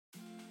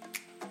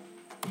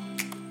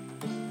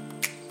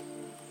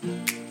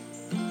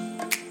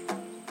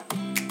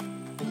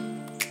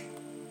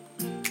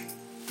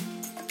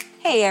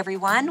Hey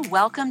everyone,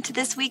 welcome to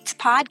this week's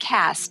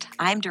podcast.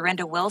 I'm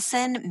Dorinda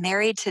Wilson,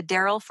 married to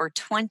Daryl for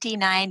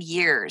 29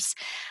 years.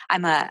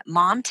 I'm a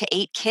mom to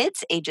 8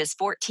 kids, ages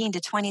 14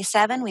 to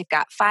 27. We've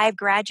got 5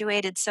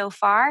 graduated so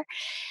far.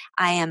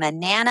 I am a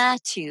nana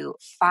to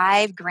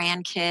 5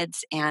 grandkids,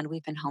 and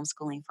we've been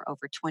homeschooling for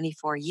over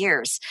 24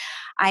 years.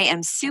 I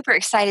am super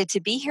excited to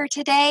be here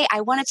today.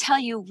 I want to tell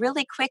you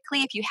really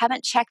quickly, if you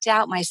haven't checked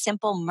out my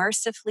simple,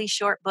 mercifully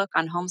short book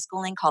on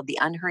homeschooling called The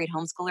Unhurried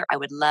Homeschooler, I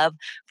would love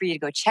for you to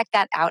go check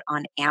that out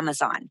on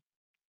Amazon.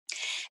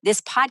 This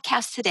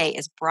podcast today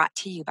is brought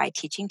to you by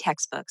Teaching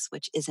Textbooks,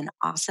 which is an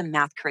awesome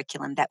math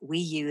curriculum that we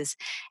use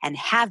and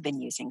have been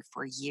using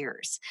for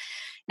years.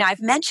 Now,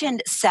 I've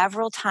mentioned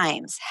several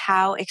times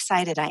how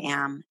excited I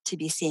am to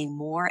be seeing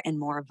more and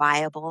more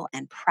viable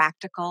and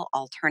practical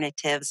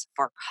alternatives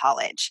for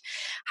college.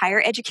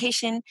 Higher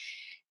education,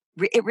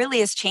 it really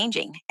is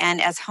changing. And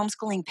as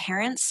homeschooling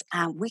parents,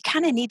 we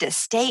kind of need to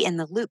stay in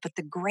the loop. But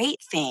the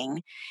great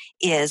thing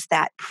is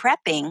that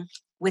prepping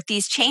with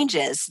these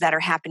changes that are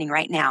happening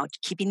right now,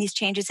 keeping these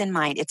changes in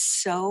mind, it's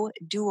so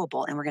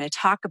doable. And we're going to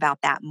talk about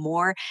that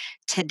more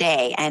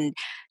today. And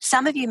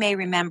some of you may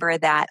remember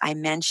that I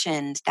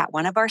mentioned that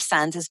one of our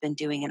sons has been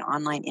doing an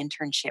online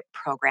internship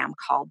program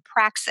called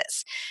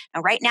Praxis. Now,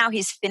 right now,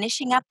 he's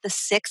finishing up the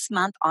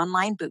 6-month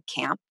online boot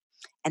camp.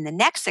 And the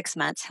next 6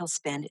 months, he'll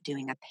spend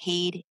doing a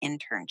paid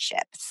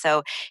internship.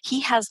 So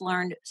he has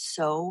learned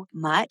so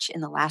much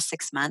in the last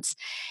 6 months.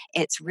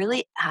 It's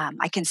really,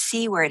 I can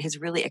see where it has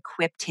really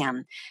equipped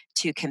him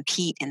to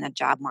compete in the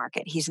job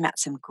market. He's met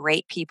some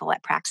great people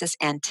at Praxis.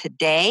 And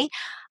today,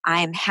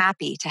 I'm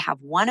happy to have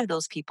one of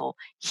those people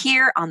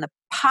here on the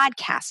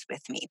podcast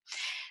with me.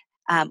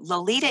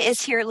 Lolita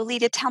is here.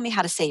 Lolita, tell me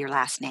how to say your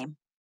last name.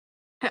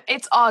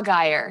 It's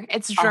Allgeier.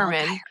 It's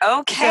German.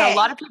 Okay. So a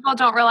lot of people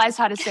don't realize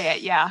how to say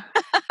it. Yeah.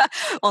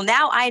 Well,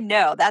 now I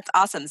know. That's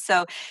awesome.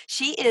 So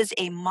she is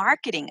a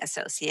marketing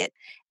associate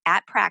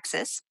at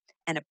Praxis,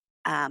 and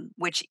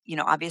which,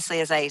 obviously,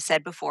 as I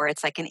said before,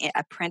 it's like an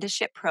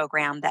apprenticeship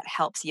program that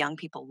helps young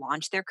people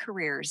launch their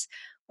careers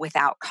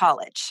without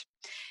college.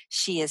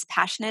 She is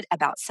passionate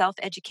about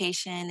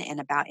self-education and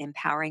about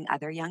empowering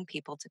other young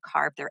people to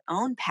carve their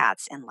own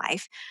paths in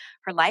life.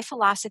 Her life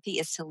philosophy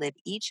is to live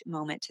each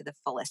moment to the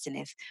fullest. And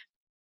if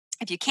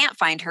you can't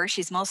find her,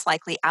 she's most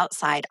likely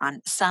outside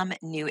on some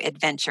new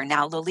adventure.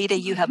 Now, Lolita,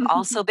 you have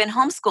also been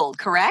homeschooled,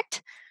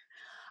 correct?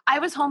 I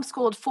was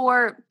homeschooled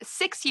for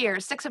 6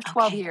 years, 6 of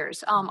 12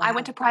 years. I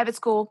went to private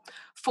school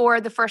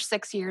for the first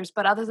 6 years,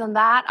 but other than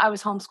that, I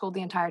was homeschooled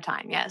the entire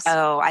time. Yes.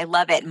 Oh, I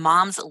love it.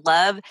 Moms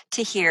love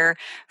to hear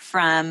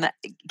from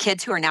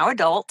kids who are now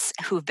adults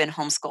who've been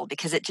homeschooled,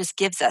 because it just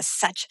gives us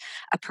such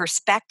a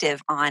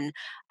perspective on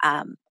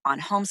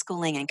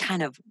homeschooling and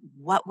kind of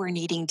what we're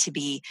needing to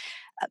be,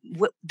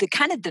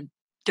 the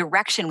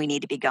direction we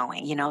need to be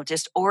going,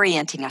 just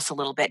orienting us a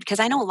little bit. Because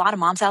I know a lot of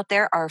moms out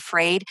there are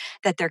afraid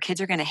that their kids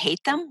are going to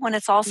hate them when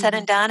it's all said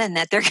and done, and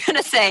that they're going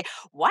to say,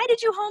 why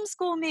did you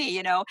homeschool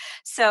me?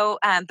 So,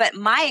 but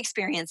my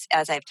experience,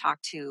 as I've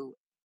talked to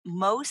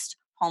most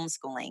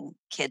homeschooling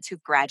kids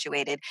who've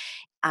graduated,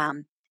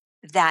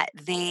 that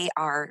they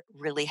are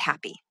really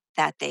happy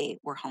that they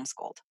were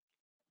homeschooled.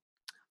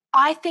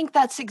 I think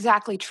that's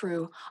exactly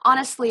true,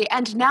 honestly.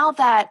 And now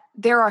that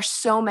there are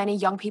so many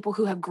young people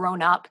who have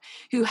grown up,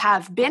 who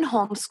have been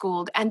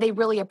homeschooled, and they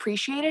really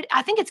appreciate it,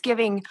 I think it's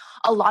giving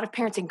a lot of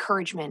parents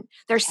encouragement.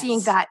 They're seeing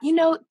that,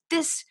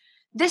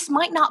 this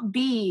might not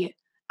be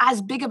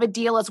as big of a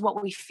deal as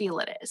what we feel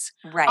it is.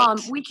 Right.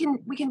 We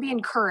can be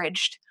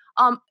encouraged.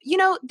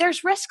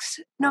 There's risks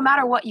no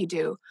matter what you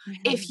do.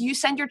 Mm-hmm. If you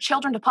send your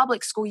children to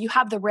public school, you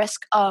have the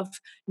risk of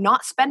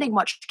not spending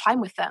much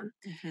time with them.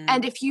 Mm-hmm.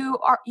 And if you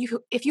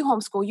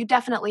homeschool, you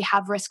definitely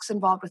have risks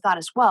involved with that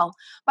as well.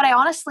 But I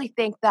honestly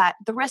think that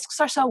the risks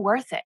are so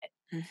worth it.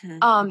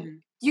 Mm-hmm.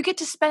 You get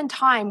to spend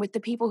time with the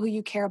people who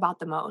you care about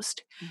the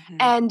most. Mm-hmm.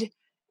 And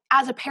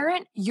as a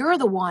parent, you're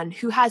the one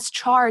who has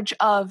charge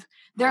of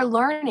their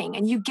learning,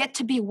 and you get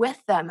to be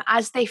with them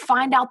as they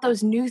find out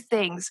those new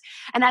things,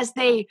 and as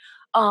they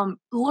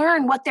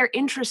learn what their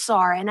interests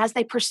are, and as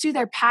they pursue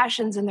their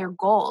passions and their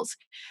goals.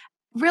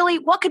 Really,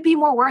 what could be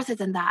more worth it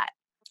than that?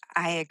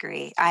 I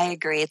agree.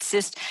 It's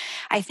just,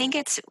 I think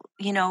it's,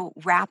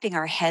 wrapping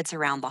our heads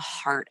around the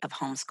heart of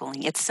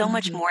homeschooling. It's so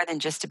much more than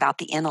just about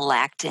the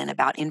intellect and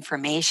about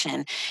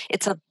information.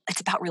 It's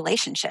about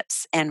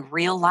relationships and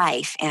real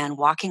life and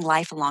walking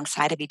life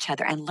alongside of each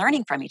other and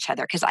learning from each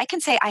other. Because I can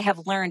say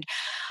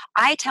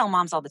I tell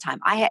moms all the time,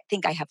 I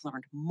think I have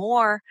learned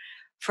more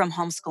from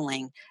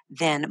homeschooling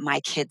than my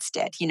kids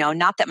did.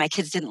 Not that my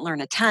kids didn't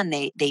learn a ton,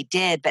 they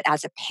did, but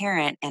as a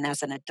parent and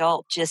as an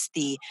adult, just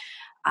the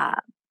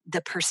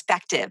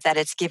perspective that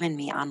it's given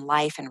me on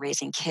life and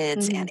raising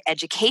kids and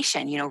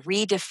education,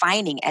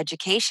 redefining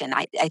education.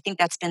 I think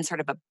that's been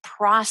sort of a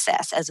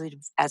process as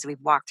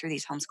we've walked through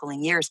these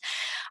homeschooling years.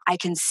 I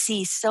can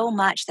see so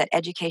much that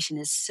education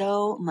is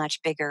so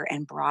much bigger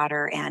and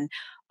broader and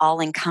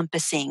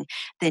all-encompassing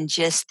than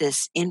just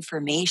this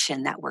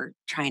information that we're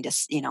trying to,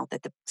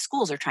 that the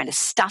schools are trying to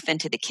stuff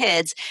into the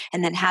kids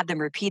and then have them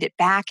repeat it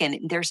back. And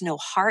there's no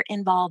heart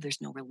involved. There's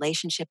no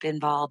relationship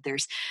involved.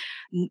 There's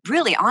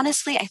really,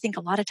 honestly, I think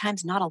a lot of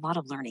times not a lot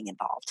of learning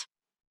involved.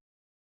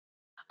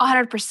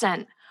 100%.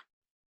 You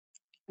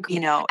Agreed.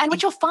 know, And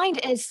what you'll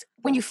find is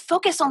when you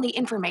focus on the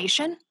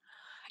information,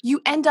 you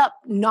end up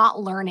not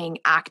learning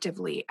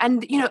actively.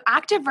 And,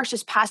 active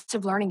versus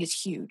passive learning is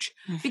huge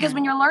because mhm.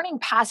 when you're learning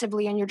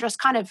passively and you're just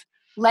kind of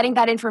letting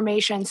that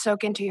information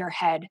soak into your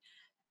head,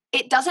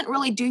 it doesn't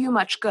really do you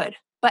much good.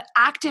 But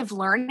active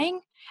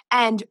learning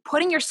and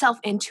putting yourself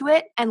into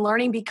it and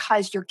learning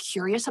because you're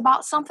curious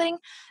about something,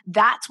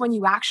 that's when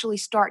you actually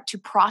start to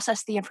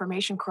process the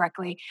information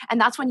correctly. And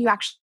that's when you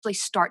actually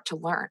start to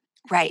learn.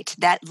 Right.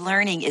 That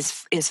learning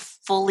is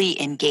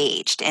fully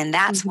engaged, and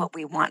that's Mhm. what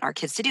we want our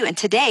kids to do. And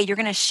today, you're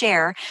going to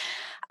share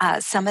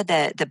some of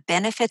the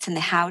benefits and the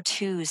how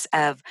tos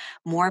of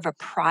more of a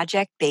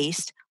project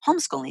based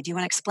homeschooling. Do you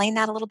want to explain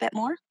that a little bit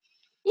more?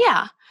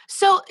 Yeah.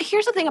 So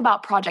here's the thing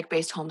about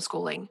project-based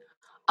homeschooling.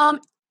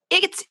 Um,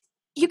 it's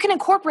you can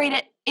incorporate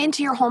it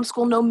into your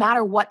homeschool no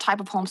matter what type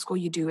of homeschool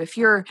you do. If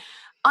you're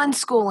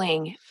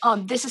unschooling,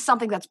 this is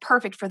something that's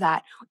perfect for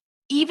that.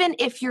 Even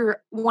if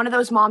you're one of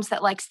those moms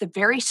that likes the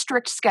very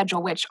strict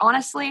schedule, which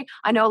honestly,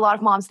 I know a lot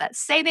of moms that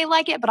say they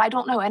like it, but I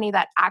don't know any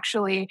that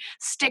actually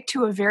stick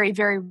to a very,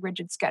 very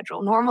rigid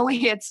schedule.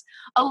 Normally, it's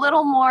a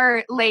little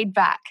more laid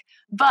back.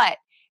 But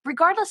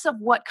regardless of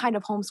what kind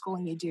of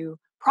homeschooling you do,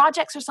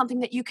 projects are something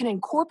that you can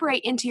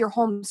incorporate into your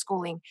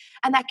homeschooling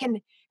and that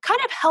can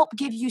kind of help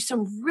give you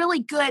some really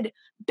good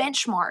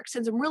benchmarks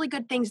and some really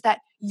good things that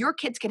your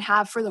kids can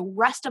have for the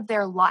rest of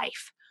their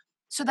life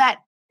so that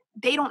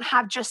they don't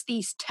have just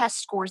these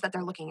test scores that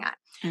they're looking at.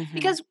 Hmm.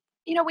 Because,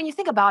 when you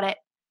think about it,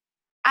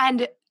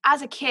 and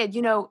as a kid,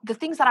 the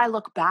things that I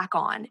look back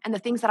on and the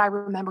things that I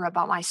remember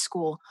about my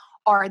school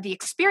are the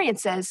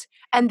experiences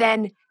and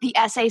then the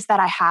essays that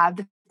I have,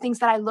 the things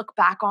that I look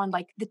back on,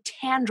 like the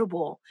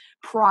tangible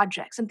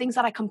projects and things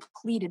that I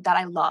completed that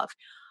I love.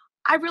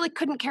 I really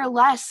couldn't care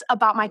less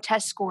about my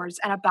test scores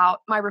and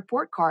about my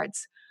report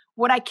cards.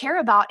 What I care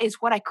about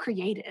is what I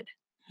created.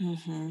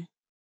 Hmm.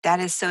 That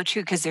is so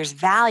true because there's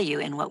value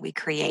in what we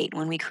create.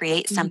 When we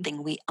create Mhm.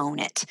 something, we own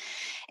it.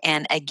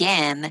 And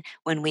again,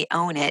 when we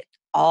own it,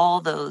 all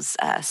those,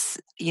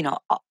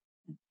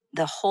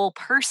 the whole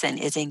person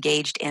is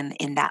engaged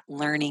in that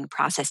learning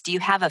process. Do you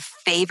have a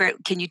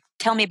favorite? Can you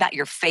tell me about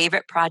your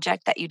favorite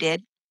project that you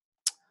did?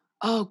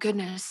 Oh,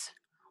 goodness.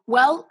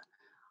 Well,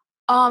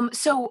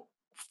 so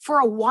for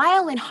a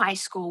while in high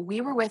school, we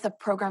were with a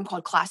program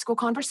called Classical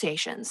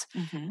Conversations.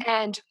 Hmm.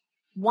 And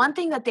one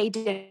thing that they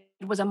did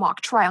was a mock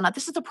trial. Now,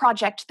 this is a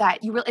project that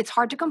it's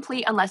hard to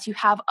complete unless you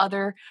have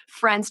other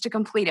friends to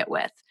complete it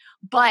with.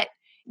 But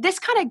this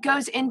kind of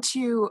goes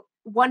into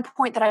one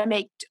point that I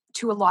make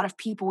to a lot of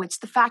people. It's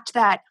the fact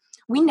that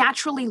we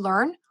naturally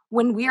learn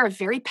when we are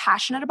very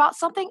passionate about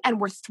something and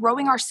we're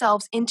throwing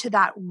ourselves into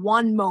that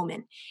one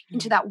moment,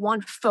 into that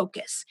one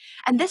focus.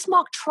 And this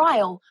mock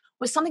trial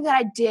was something that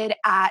I did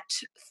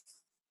at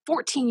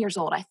 14 years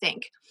old, I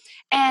think.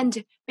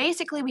 And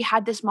basically, we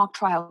had this mock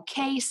trial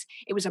case.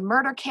 It was a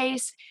murder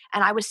case,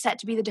 and I was set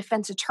to be the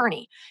defense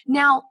attorney.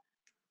 Now,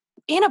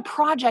 in a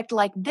project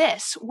like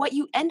this, what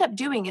you end up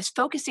doing is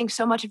focusing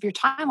so much of your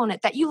time on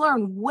it that you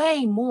learn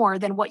way more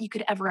than what you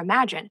could ever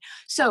imagine.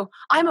 So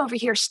I'm over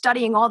here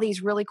studying all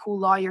these really cool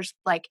lawyers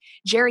like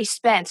Jerry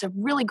Spence, a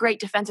really great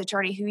defense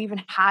attorney who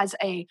even has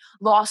a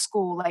law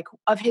school like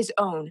of his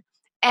own.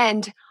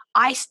 And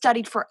I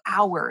studied for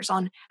hours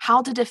on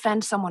how to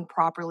defend someone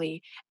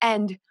properly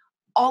and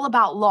all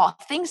about law,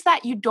 things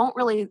that you don't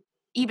really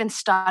even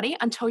study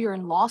until you're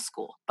in law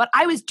school. But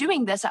I was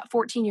doing this at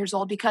 14 years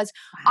old because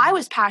I Wow.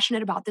 was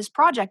passionate about this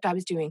project I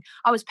was doing.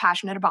 I was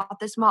passionate about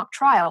this mock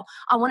trial.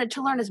 I wanted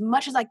to learn as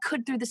much as I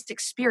could through this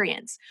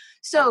experience.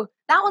 So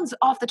that one's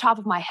off the top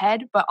of my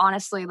head, but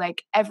honestly,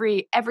 like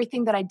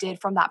everything that I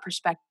did from that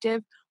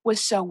perspective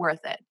was so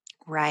worth it.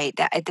 Right.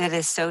 That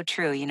is so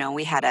true.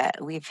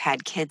 We've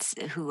had kids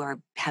who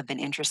have been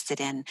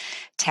interested in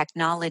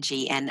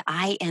technology, and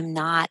I am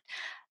not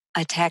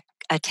a tech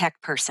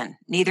person.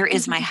 Neither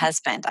is my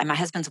husband. My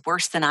husband's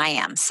worse than I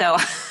am. So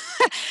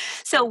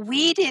so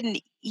we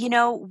didn't,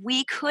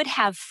 we could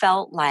have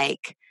felt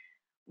like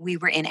we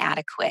were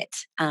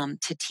inadequate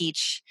to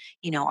teach.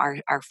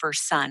 Our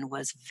first son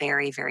was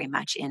very, very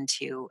much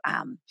into,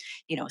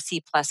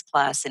 C++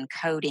 and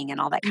coding and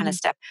all that kind of Mhm.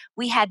 stuff.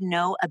 We had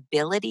no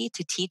ability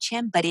to teach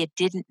him, but it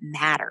didn't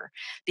matter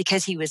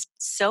because he was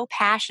so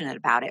passionate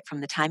about it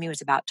from the time he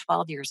was about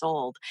 12 years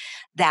old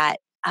that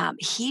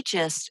he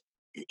just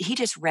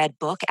read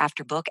book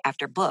after book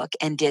after book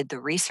and did the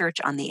research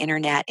on the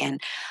internet.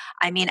 And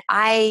I mean,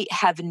 I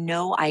have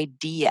no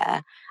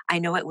idea. I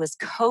know it was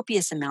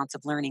copious amounts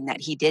of learning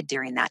that he did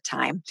during that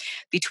time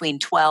between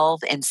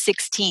 12 and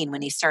 16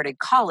 when he started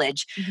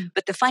college. Mhm.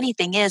 But the funny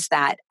thing is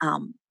that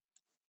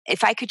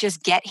if I could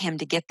just get him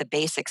to get the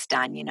basics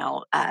done,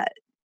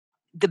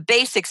 the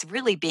basics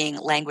really being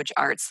language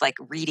arts, like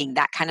reading,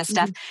 that kind of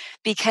stuff, Mhm.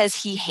 because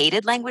he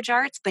hated language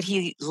arts, but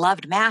he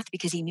loved math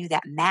because he knew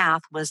that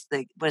math was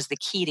the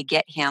key to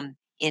get him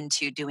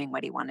into doing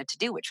what he wanted to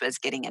do, which was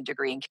getting a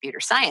degree in computer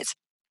science.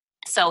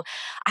 So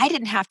I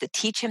didn't have to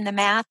teach him the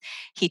math.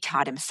 He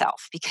taught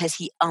himself because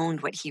he owned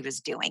what he was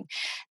doing.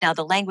 Now,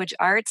 the language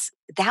arts,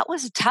 that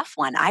was a tough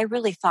one. I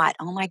really thought,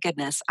 oh my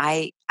goodness,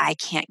 I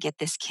can't get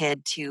this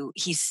kid to,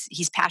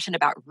 he's passionate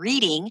about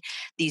reading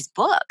these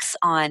books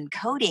on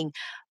coding,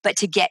 but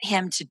to get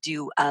him to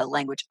do a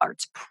language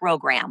arts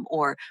program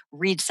or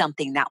read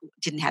something that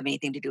didn't have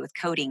anything to do with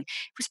coding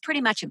was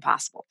pretty much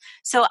impossible.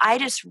 So I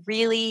just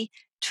really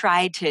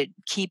tried to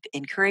keep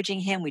encouraging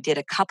him. We did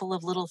a couple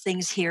of little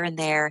things here and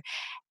there,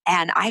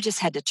 and I just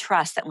had to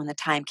trust that when the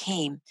time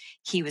came,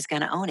 he was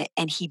going to own it.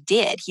 And he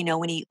did.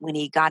 When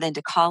he got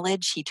into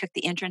college, he took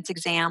the entrance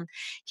exam.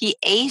 He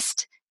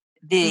aced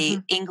the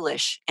Mhm.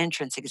 English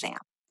entrance exam.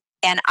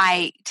 And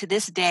I, to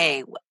this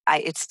day,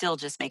 it still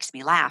just makes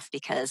me laugh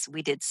because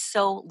we did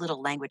so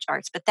little language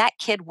arts. But that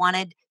kid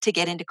wanted to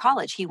get into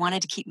college. He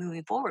wanted to keep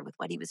moving forward with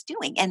what he was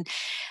doing. And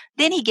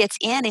then he gets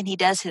in and he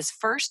does his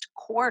first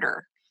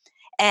quarter.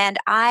 And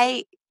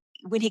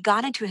when he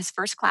got into his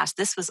first class,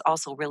 this was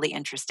also really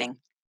interesting.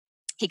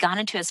 He got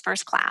into his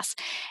first class,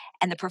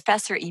 and the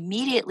professor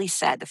immediately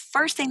said, the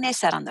first thing they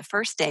said on the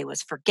first day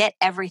was, forget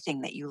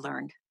everything that you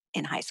learned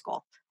in high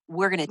school.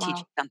 We're going to teach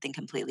you Wow. something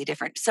completely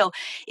different. So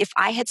if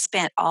I had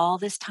spent all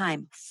this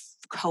time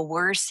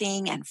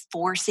coercing and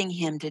forcing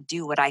him to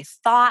do what I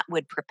thought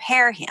would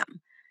prepare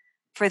him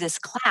for this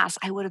class,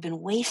 I would have been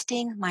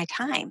wasting my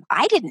time.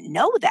 I didn't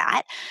know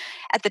that.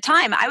 At the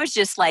time, I was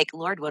just like,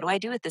 Lord, what do I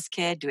do with this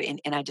kid?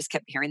 And I just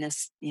kept hearing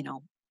this,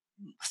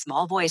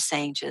 small voice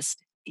saying,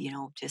 just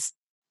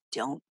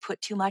don't put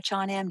too much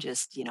on him.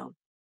 Just,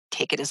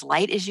 take it as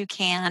light as you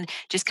can.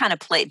 Just kind of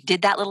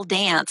did that little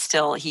dance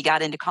till he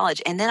got into college.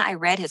 And then I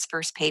read his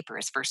first paper,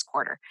 his first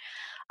quarter.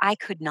 I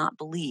could not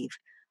believe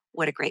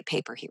what a great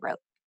paper he wrote.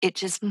 It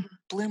just Mhm.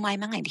 blew my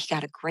mind. He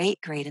got a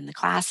great grade in the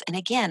class. And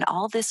again,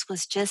 all this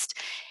was just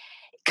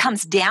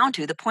comes down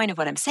to the point of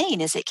what I'm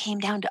saying is it came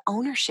down to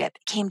ownership.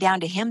 It came down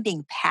to him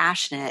being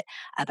passionate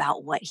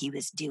about what he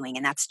was doing.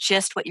 And that's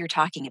just what you're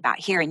talking about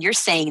here. And you're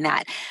saying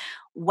that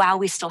while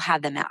we still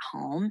have them at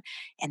home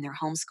and they're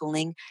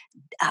homeschooling,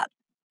 uh,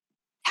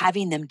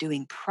 having them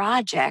doing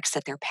projects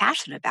that they're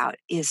passionate about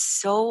is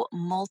so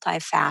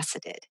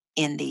multifaceted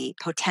in the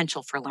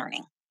potential for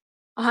learning.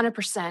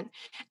 100%.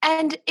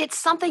 And it's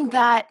something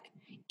that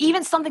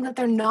even something that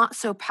they're not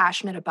so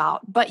passionate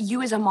about, but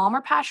you as a mom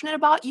are passionate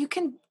about, you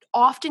can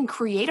often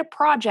create a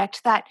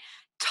project that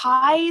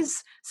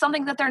ties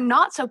something that they're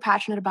not so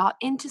passionate about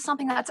into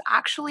something that's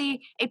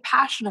actually a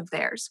passion of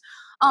theirs.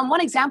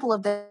 One example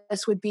of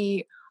this would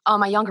be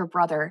my younger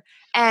brother,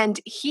 and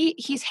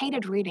he's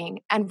hated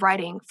reading and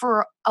writing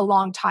for a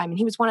long time. And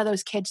he was one of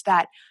those kids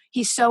that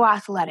he's so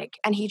athletic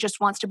and he just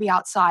wants to be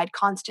outside,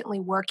 constantly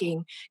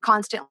working,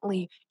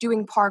 constantly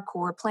doing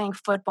parkour, playing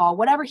football,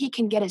 whatever he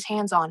can get his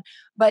hands on.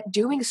 But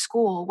doing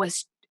school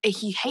was,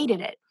 he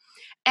hated it.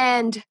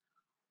 And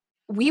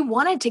we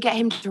wanted to get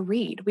him to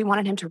read. We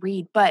wanted him to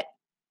read, but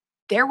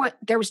there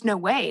was no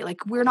way.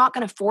 Like, we're not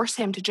going to force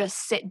him to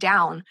just sit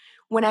down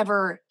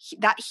whenever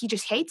he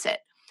just hates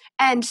it.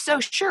 And so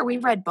sure, we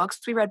read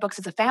books. We read books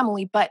as a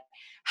family, but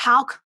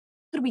how could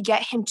we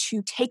get him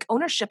to take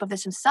ownership of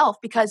this himself,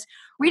 because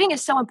reading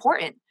is so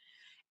important.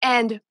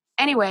 And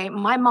anyway,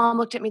 my mom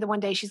looked at me the one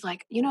day. She's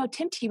like,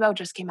 Tim Tebow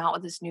just came out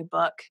with this new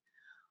book.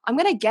 I'm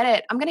gonna get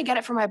it. I'm gonna get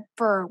it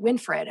for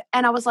Winfred.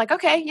 And I was like,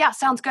 okay, yeah,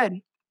 sounds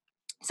good.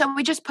 So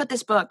we just put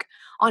this book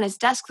on his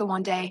desk the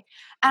one day,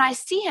 and I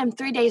see him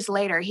 3 days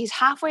later. He's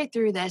halfway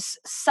through this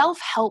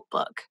self-help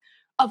book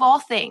of all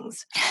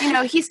things.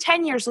 He's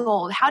 10 years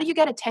old. How do you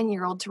get a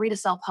 10-year-old to read a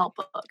self-help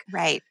book?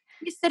 Right.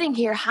 He's sitting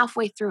here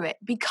halfway through it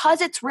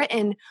because it's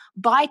written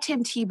by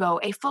Tim Tebow,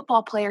 a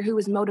football player who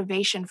was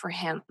motivation for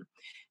him.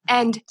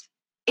 And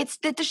Right.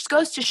 it just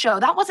goes to show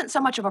that wasn't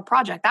so much of a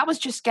project. That was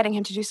just getting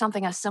him to do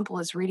something as simple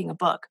as reading a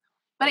book.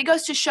 But it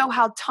goes to show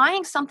how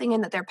tying something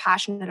in that they're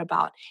passionate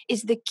about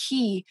is the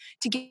key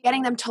to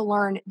getting them to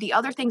learn the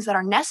other things that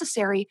are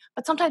necessary,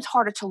 but sometimes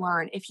harder to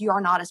learn if you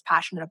are not as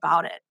passionate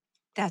about it.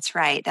 That's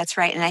right. That's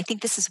right. And I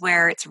think this is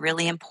where it's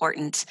really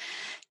important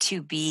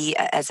to be,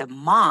 as a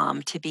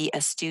mom, to be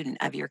a student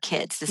of your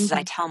kids. I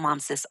Mhm. tell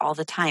moms this all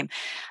the time.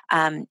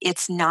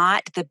 It's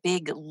not the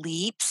big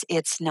leaps.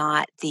 It's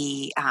not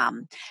the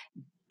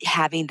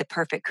having the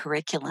perfect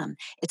curriculum.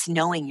 It's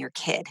knowing your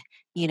kid.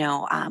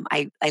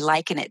 I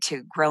liken it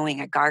to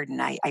growing a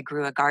garden. I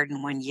grew a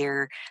garden one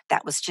year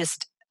that was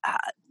just,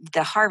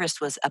 the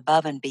harvest was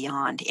above and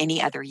beyond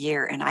any other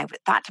year. And I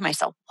thought to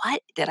myself,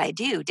 what did I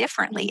do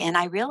differently? Mhm. And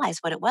I realized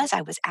what it was.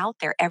 I was out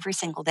there every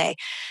single day,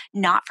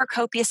 not for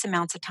copious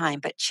amounts of time,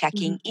 but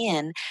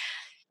Mhm.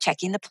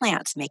 checking the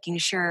plants, making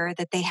sure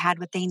that they had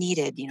what they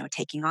needed,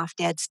 taking off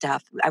dead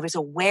stuff. I was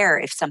aware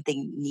if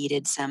something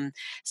needed some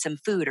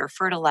food or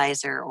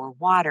fertilizer or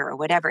water or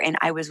whatever, and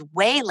I was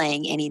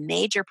waylaying any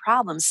major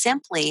problems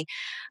simply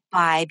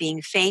by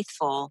being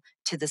faithful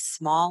to the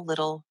small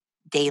little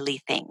daily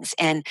things.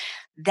 And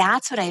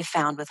that's what I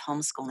found with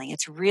homeschooling.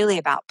 It's really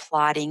about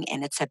plotting,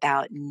 and it's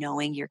about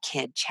knowing your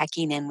kid,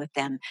 checking in with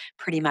them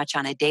pretty much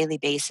on a daily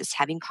basis,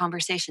 having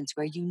conversations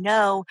where you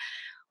know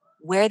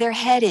where their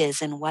head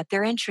is and what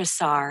their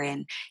interests are.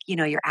 And,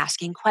 you're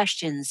asking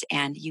questions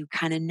and you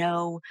kind of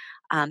know,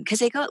 because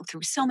they go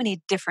through so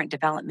many different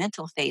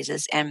developmental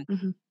phases, and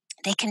Mhm.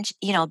 they can,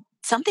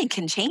 something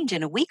can change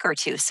in a week or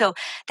two. So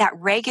that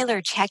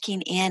regular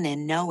checking in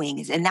and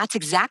knowing, and that's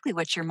exactly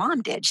what your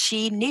mom did.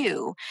 She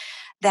knew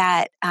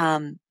that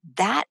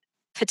that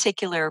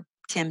particular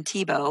Tim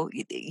Tebow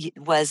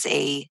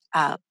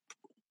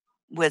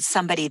was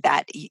somebody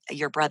that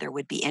your brother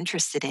would be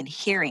interested in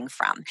hearing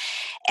from,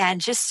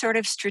 and just sort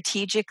of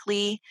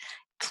strategically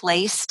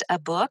placed a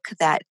book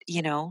that,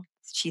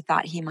 she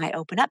thought he might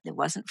open up. It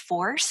wasn't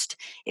forced.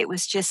 It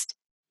was just,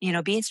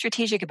 being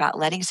strategic about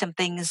letting some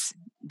things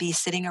be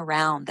sitting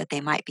around that they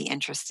might be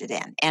interested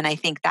in. And I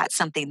think that's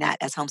something that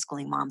as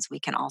homeschooling moms we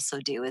can also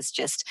do, is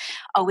just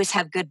always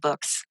have good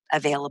books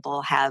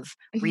available, have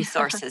Yeah.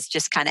 resources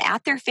just kind of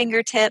at their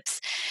fingertips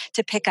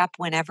to pick up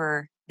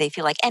whenever they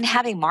feel like, and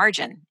having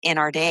margin in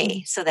our day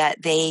Mhm. so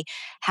that they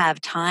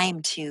have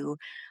time to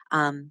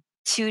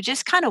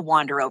just kind of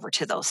wander over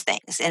to those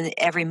things. And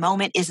every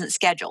moment isn't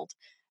scheduled,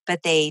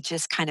 but they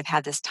just kind of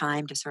have this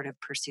time to sort of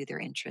pursue their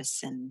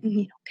interests and,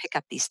 Mhm. pick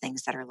up these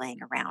things that are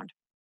laying around.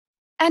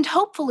 And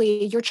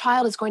hopefully, your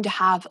child is going to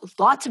have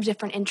lots of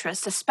different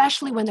interests,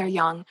 especially when they're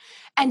young.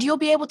 And you'll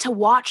be able to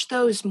watch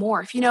those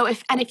morph.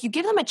 If you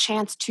give them a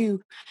chance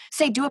to,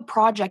 say, do a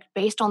project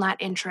based on that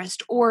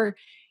interest or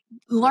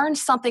learn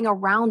something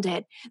around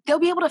it, they'll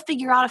be able to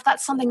figure out if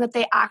that's something that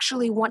they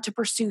actually want to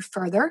pursue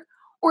further,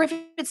 or if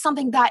it's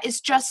something that is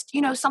just,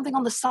 something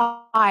on the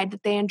side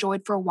that they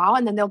enjoyed for a while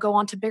and then they'll go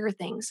on to bigger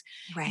things.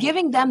 Right.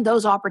 Giving them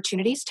those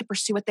opportunities to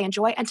pursue what they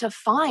enjoy and to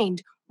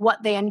find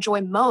what they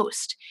enjoy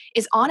most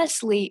is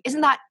honestly,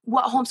 isn't that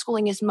what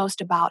homeschooling is most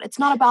about? It's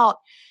not about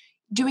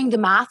doing the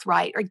math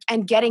right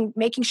and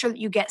making sure that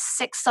you get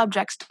 6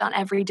 subjects done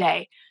every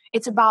day.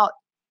 It's about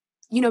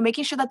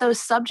making sure that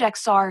those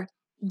subjects are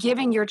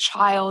giving your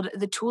child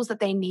the tools that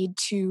they need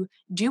to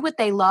do what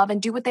they love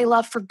and do what they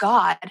love for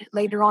God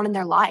later on in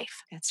their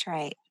life. That's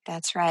right.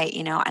 That's right.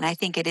 And I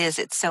think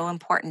it's so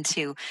important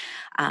to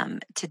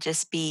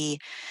just be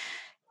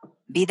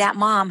that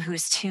mom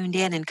who's tuned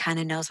in and kind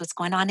of knows what's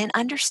going on and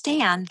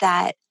understand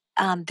that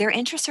their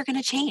interests are going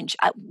to change.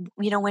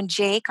 When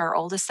Jake, our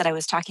oldest that I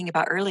was talking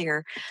about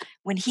earlier,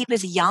 when he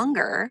was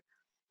younger,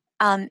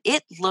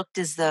 it looked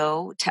as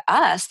though to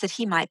us that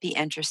he might be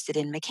interested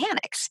in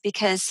mechanics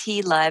because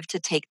he loved to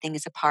take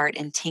things apart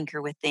and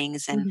tinker with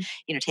things and,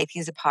 Mhm. take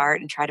things apart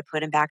and try to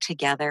put them back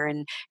together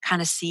and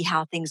kind of see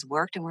how things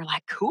worked. And we're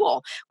like,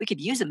 cool, we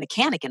could use a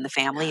mechanic in the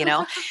family.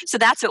 So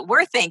that's what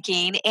we're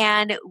thinking.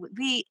 And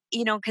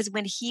because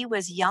when he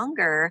was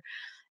younger,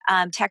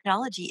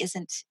 technology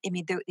isn't, I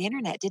mean, the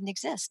internet didn't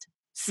exist. Mhm.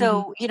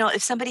 So,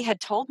 if somebody had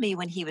told me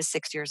when he was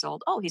 6 years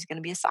old, oh, he's going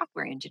to be a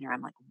software engineer,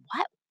 I'm like,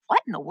 what? What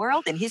in the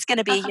world? And he's going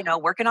to be,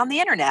 working on the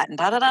internet and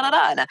da da da da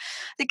da. And I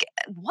think,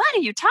 what are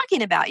you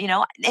talking about?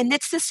 And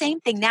it's the same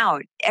thing now.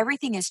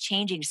 Everything is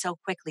changing so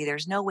quickly.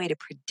 There's no way to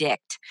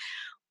predict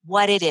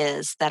what it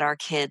is that our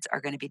kids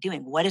are going to be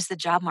doing. What is the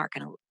job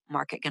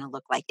market going to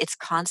look like? It's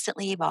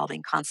constantly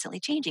evolving,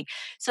 constantly changing.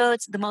 So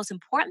it's the most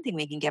important thing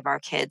we can give our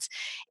kids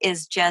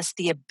is just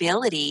the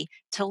ability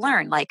to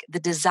learn, like the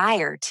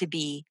desire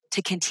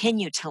to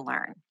continue to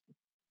learn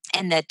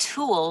and the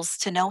tools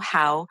to know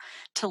how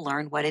to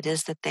learn what it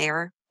is that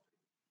they're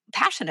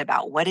passionate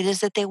about, what it is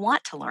that they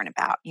want to learn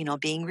about,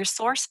 being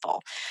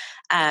resourceful.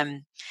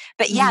 um,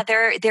 but yeah,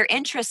 Mhm. their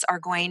interests are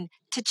going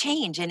to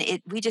change,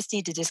 and we just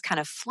need to just kind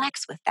of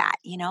flex with that.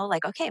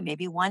 Like, okay,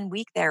 maybe one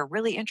week they're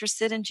really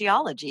interested in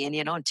geology,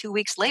 and 2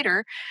 weeks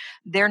later,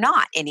 they're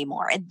not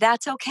anymore, and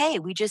that's okay.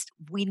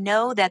 We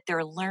know that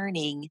they're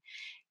learning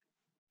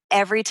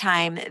every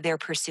time they're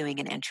pursuing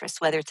an interest,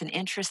 whether it's an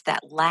interest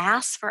that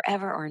lasts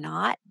forever or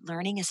not.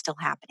 Learning is still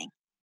happening.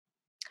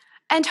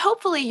 And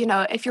hopefully,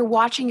 if you're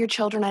watching your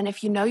children and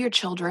if you know your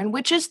children,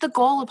 which is the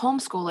goal of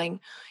homeschooling,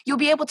 you'll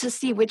be able to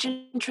see which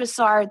interests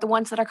are the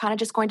ones that are kind of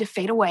just going to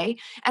fade away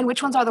and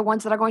which ones are the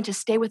ones that are going to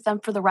stay with them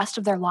for the rest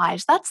of their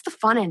lives. That's the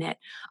fun in it,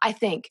 I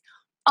think.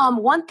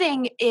 One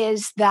thing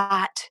is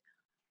that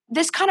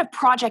this kind of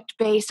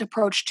project-based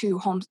approach to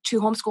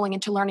homeschooling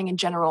and to learning in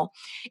general,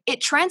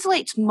 it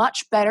translates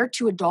much better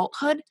to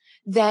adulthood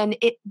than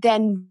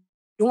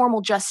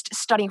normal just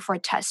studying for a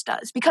test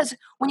does. Because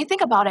when you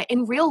think about it,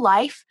 in real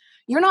life,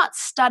 you're not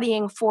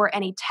studying for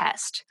any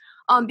test.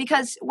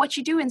 Because what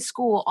you do in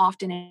school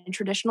often in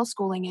traditional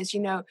schooling is,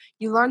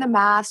 you learn the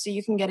math so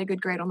you can get a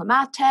good grade on the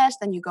math test,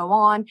 then you go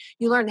on.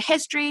 You learn the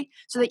history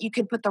so that you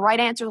can put the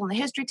right answers on the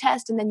history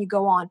test, and then you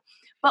go on.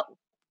 But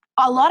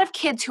a lot of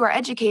kids who are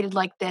educated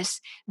like this,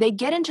 they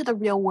get into the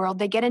real world,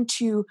 they get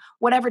into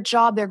whatever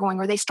job they're going,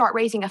 or they start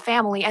raising a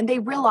family, and they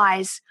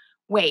realize,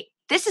 wait,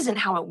 this isn't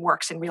how it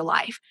works in real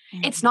life.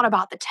 It's Mhm. not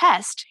about the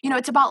test.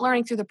 It's about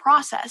learning through the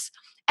process.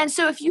 And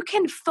so if you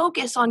can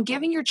focus on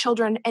giving your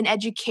children an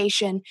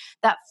education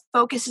that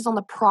focuses on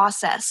the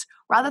process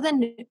rather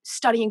than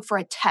studying for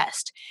a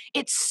test,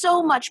 it's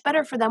so much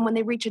better for them when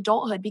they reach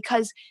adulthood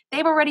because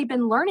they've already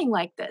been learning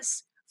like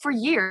this for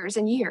years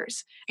and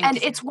years. And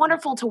it's Exactly.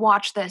 wonderful to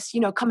watch this,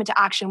 come into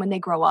action when they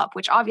grow up,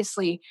 which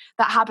obviously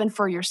that happened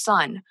for your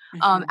son,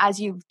 Mhm. as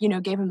you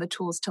gave him the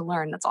tools to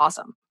learn. That's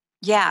awesome.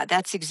 Yeah,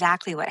 that's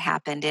exactly what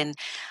happened, and,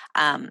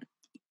 um,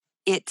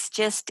 it's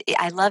just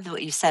I love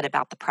what you said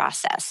about the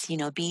process,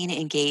 being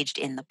engaged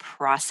in the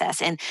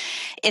process, and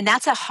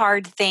that's a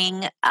hard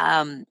thing,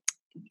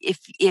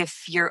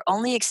 if your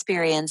only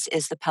experience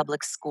is the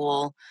public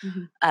school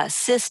Mhm.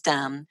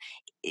 system,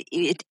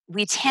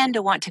 we tend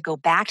to want to go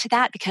back to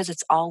that because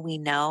it's all we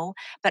know.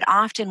 But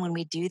often when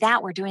we do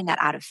that, we're doing that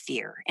out of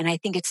fear. And I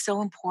think it's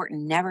so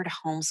important never to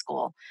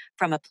homeschool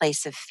from a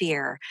place of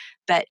fear,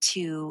 but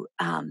to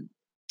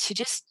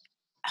just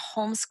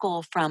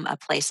homeschool from a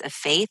place of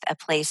faith, a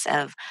place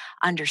of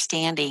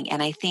understanding.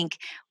 And I think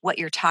what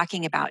you're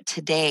talking about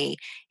today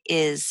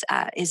is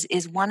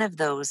one of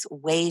those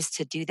ways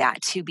to do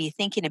that, to be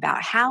thinking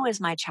about how is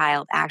my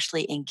child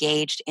actually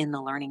engaged in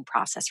the learning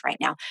process right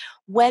now,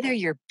 whether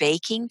you're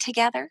baking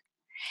together.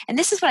 And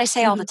this is what I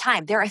say all the Mhm.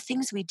 time. There are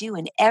things we do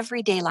in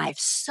everyday life,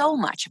 so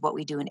much of what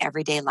we do in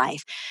everyday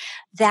life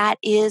that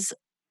is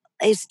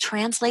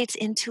translates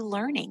into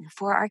learning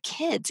for our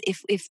kids.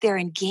 If they're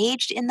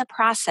engaged in the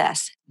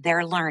process,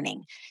 they're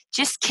learning.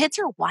 Just kids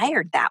are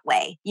wired that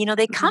way.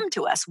 They Mhm. come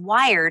to us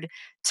wired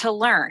to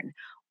learn.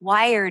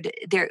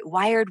 They're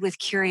wired with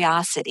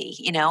curiosity,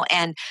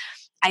 and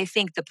I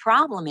think the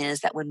problem is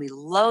that when we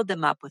load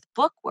them up with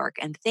bookwork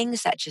and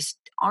things that just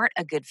aren't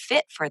a good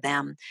fit for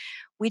them,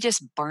 we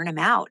just burn them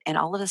out. And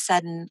all of a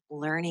sudden,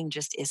 learning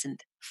just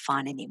isn't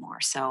fun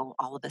anymore. So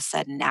all of a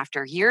sudden,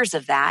 after years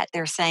of that,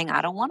 they're saying,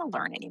 I don't want to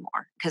learn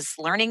anymore because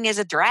learning is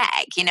a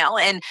drag,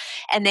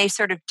 and they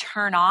sort of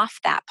turn off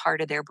that part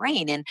of their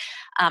brain. And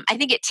I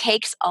think it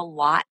takes a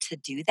lot to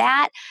do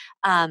that.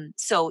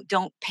 So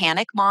don't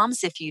panic,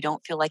 moms, if you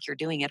don't feel like you're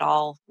doing it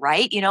all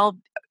right,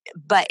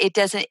 but it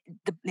doesn't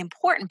the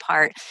important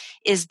part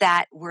is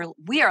that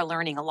we are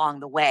learning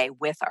along the way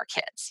with our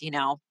kids,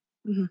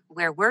 Mhm.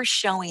 where we're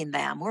showing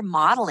them, we're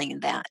modeling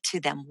that to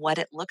them what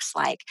it looks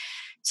like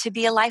to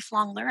be a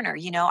lifelong learner.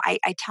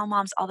 I tell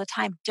moms all the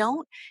time,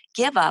 don't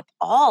give up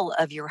all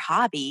of your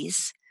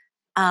hobbies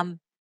um,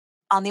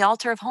 on the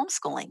altar of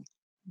homeschooling.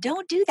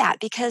 Don't do that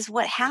because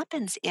what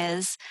happens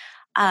is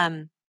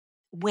um,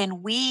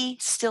 when we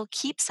still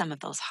keep some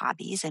of those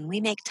hobbies and we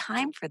make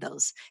time for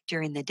those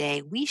during the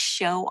day, we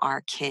show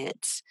our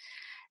kids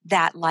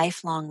that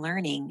lifelong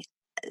learning,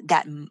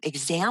 that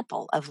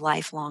example of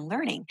lifelong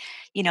learning.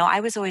 I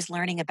was always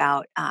learning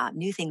about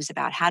new things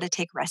about how to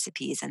take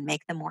recipes and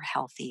make them more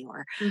healthy.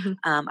 Or Mhm.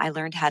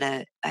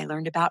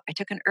 I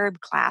took an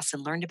herb class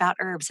and learned about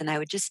herbs. And I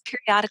would just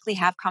periodically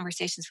have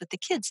conversations with the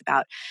kids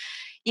about,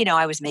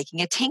 I was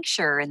making a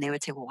tincture and they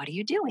would say, well, what are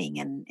you doing?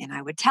 And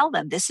I would tell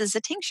them, this is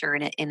a tincture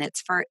and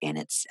it's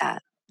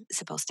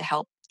supposed to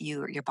help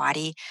your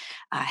body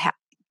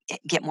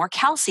get more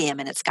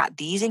calcium and it's got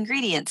these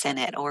ingredients in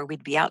it. Or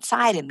we'd be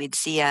outside and we'd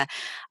see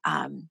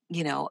um,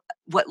 you know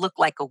what looked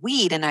like a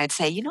weed, and I'd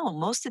say,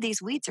 most of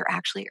these weeds are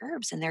actually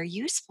herbs and they're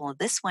useful.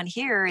 This one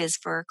here is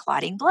for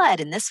clotting blood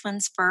and this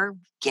one's for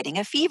getting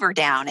a fever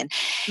down. And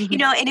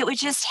Mhm. and it would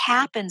just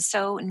happen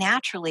so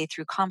naturally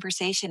through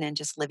conversation and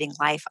just living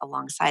life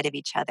alongside of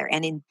each other.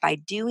 And by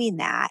doing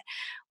that,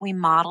 we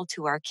model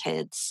to our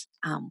kids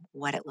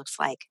what it looks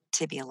like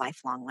to be a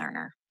lifelong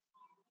learner.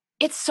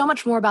 It's so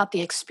much more about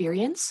the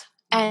experience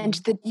and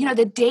Mhm.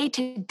 the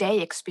day-to-day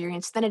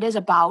experience than it is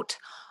about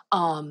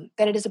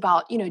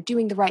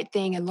doing the right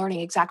thing and learning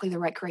exactly the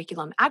right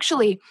curriculum.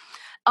 Actually,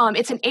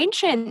 it's an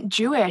ancient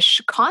Jewish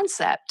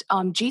concept.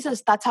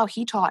 Jesus, that's how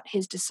he taught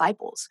his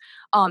disciples.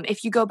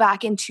 If you go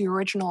back into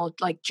original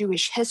like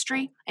Jewish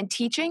history and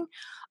teaching,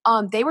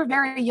 they were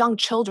very young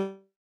children.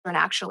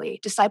 Actually,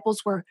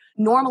 disciples were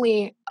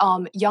normally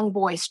young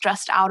boys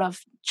just out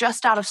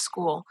of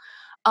school,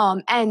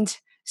 and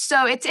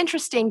so it's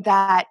interesting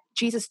that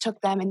Jesus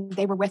took them and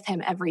they were with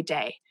him every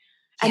day.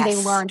 And they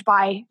Yes. learned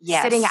by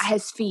sitting at Yes.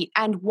 his feet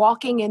and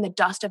walking in the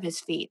dust of his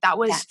feet. That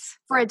was That's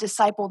for a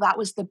disciple,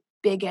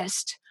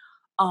 biggest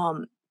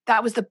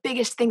that was the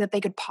biggest thing that they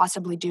could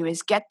possibly do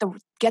is get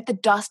the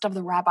dust of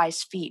the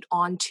rabbi's feet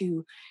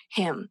onto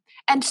him.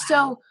 And wow.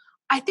 so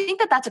I think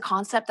that that's a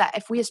concept that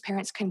if we as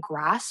parents can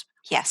grasp,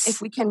 if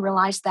Yes. we can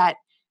realize that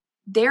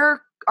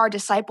they're our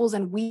disciples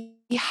and we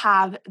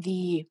have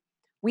the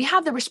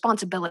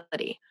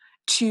responsibility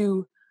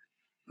to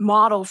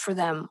model for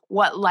them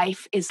what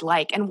life is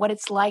like and what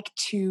it's like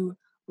to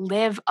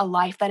live a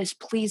life that is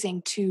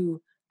pleasing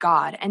to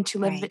God and to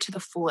live it Right. to the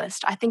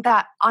fullest. I think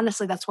that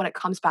honestly, that's what it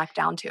comes back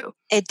down to.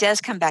 It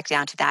does come back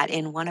down to that.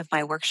 In one of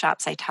my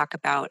workshops, I talk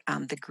about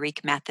the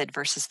Greek method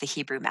versus the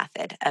Hebrew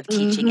method of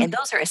teaching. Mhm. And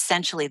those are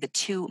essentially the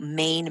two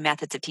main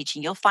methods of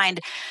teaching. You'll find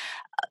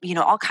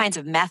all kinds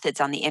of methods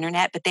on the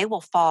internet, but they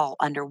will fall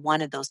under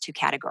one of those two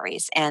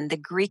categories. And the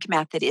Greek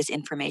method is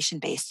information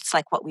based. It's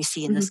like what we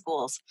see in the Mhm.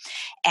 schools.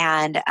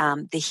 And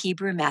the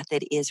Hebrew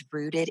method is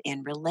rooted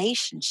in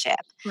relationship.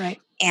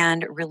 Right.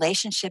 And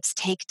relationships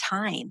take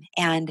time.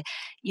 And,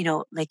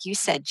 like you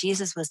said,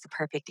 Jesus was the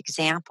perfect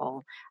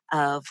example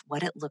of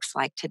what it looks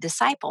like to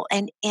disciple.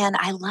 And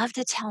I love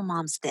to tell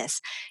moms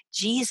this: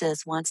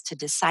 Jesus wants to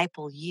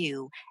disciple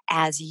you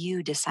as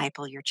you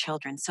disciple your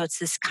children. So it's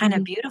this kind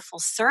of Mhm. beautiful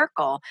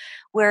circle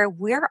where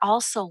we're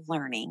also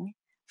learning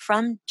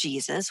from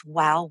Jesus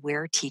while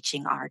we're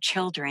teaching our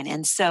children.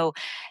 And so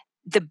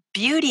the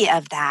beauty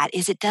of that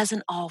is it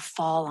doesn't all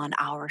fall on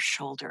our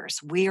shoulders.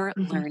 We're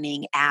Mhm.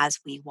 learning as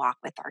we walk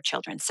with our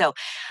children. So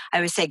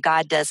I would say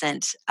God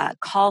doesn't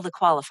call the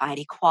qualified,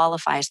 He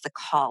qualifies the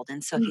called.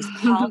 And so if He's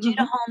called you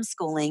to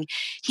homeschooling,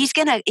 He's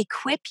going to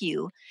equip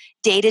you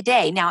day to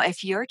day. Now,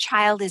 if your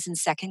child is in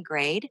second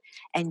grade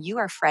and you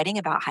are fretting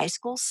about high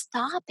school,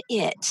 stop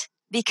it.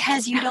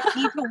 Because you don't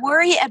need to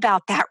worry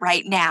about that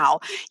right now.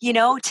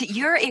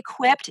 You're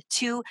equipped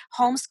to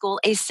homeschool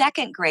a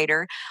second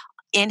grader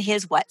in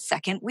his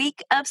second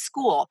week of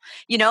school.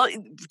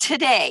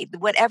 Today,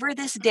 whatever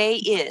this day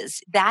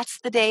is,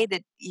 that's the day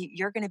that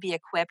you're going to be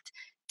equipped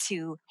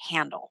to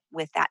handle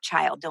with that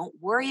child. Don't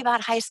worry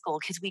about high school,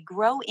 because we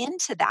grow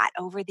into that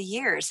over the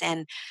years,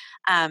 and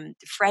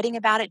fretting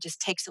about it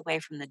just takes away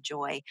from the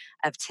joy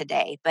of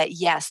today. But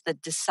yes, the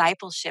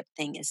discipleship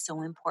thing is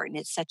so important.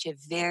 It's such a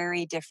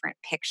very different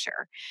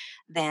picture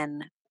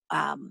than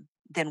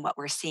than what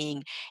we're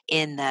seeing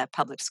in the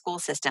public school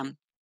system,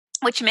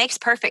 which makes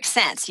perfect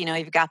sense.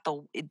 You've got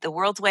the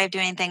world's way of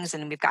doing things,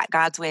 and we've got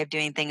God's way of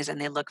doing things,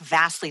 and they look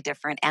vastly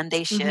different, and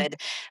they Mhm.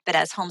 should. But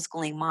as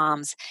homeschooling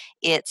moms,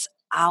 it's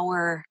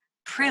our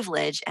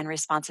privilege and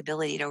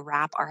responsibility to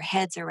wrap our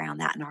heads around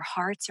that and our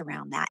hearts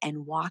around that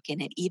and walk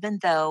in it, even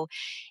though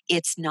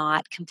it's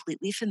not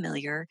completely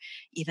familiar,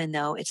 even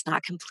though it's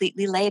not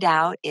completely laid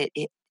out.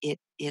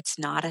 It's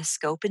not a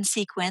scope and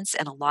sequence,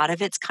 and a lot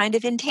of it's kind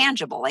of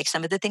intangible, like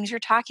some of the things you're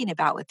talking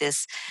about with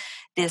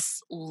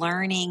this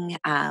learning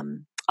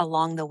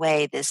along the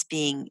way, this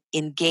being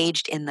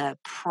engaged in the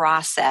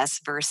process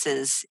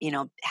versus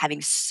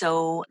having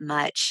so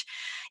much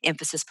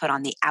emphasis put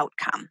on the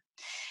outcome.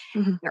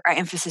 Mhm. Our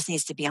emphasis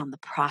needs to be on the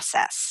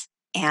process.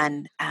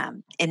 And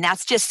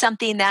that's just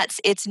something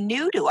it's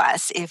new to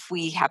us if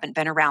we haven't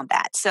been around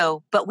that.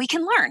 So, but we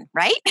can learn,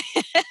 right?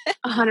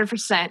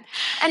 100%.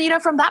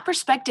 And from that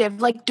perspective,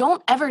 like,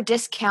 don't ever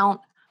discount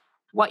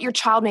what your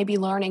child may be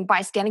learning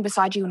by standing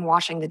beside you and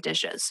washing the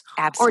dishes.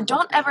 Or don't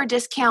Absolutely. ever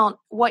discount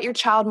what your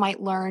child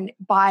might learn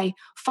by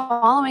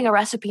following a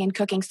recipe and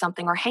cooking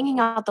something, or hanging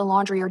out the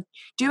laundry, or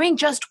doing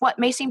just what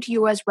may seem to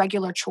you as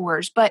regular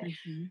chores. But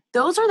Mhm.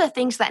 those are the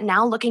things that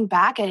now, looking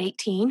back at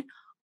 18,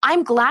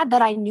 I'm glad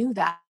that I knew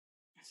that.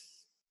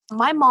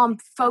 My mom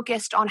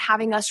focused on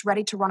having us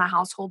ready to run a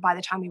household by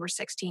the time we were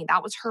 16.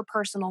 That was her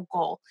personal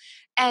goal.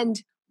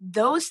 And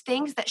those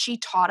things that she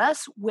taught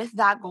us with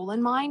that goal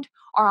in mind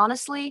are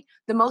honestly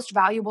the most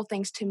valuable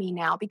things to me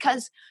now,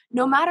 because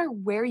no matter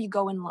where you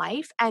go in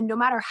life and no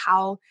matter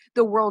how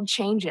the world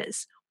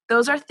changes,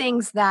 those are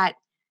things that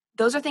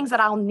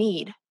I'll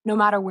need no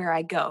matter where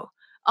I go.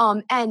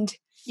 And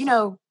you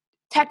know,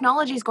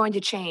 technology is going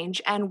to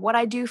change, and what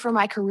I do for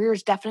my career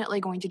is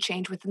definitely going to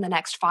change within the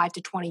next 5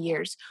 to 20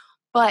 years.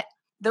 But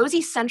those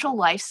essential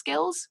life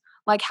skills,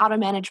 like how to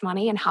manage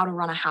money and how to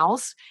run a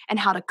house and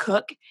how to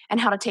cook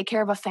and how to take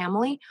care of a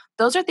family,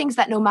 those are things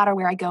that no matter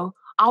where I go,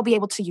 I'll be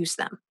able to use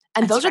them.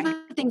 And That's those are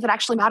right. the things that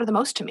actually matter the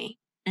most to me.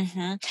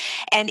 hmm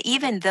And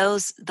even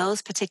those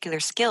particular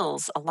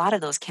skills, a lot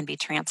of those can be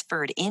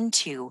transferred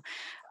into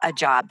a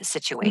job Mhm.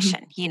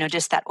 situation.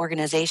 Just that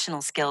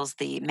organizational skills,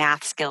 the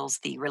math skills,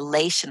 the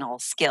relational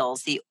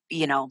skills, the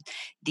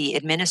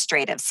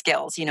administrative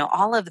skills.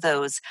 All of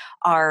those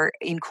are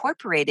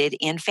incorporated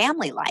in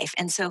family life.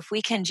 And so if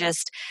we can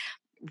just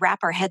wrap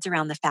our heads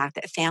around the fact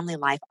that family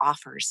life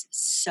offers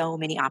so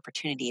many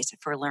opportunities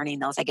for learning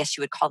those. I guess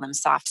you would call them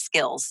soft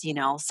skills.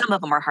 Some of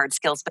them are hard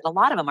skills, but a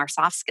lot of them are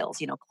soft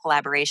skills,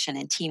 collaboration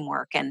and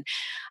teamwork and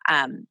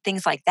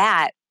things like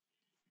that.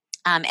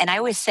 And I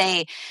always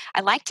say, I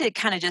like to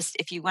kind of just,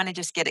 if you want to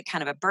just get it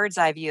kind of a bird's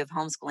eye view of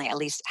homeschooling, at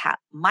least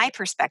my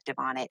perspective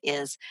on it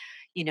is,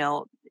 you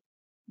know,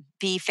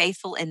 be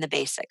faithful in the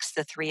basics,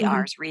 the three Mhm.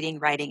 R's: reading,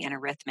 writing, and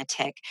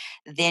arithmetic.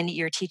 Then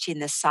you're teaching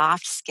the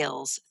soft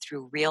skills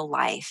through real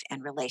life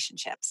and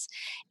relationships.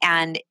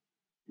 And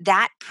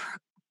that,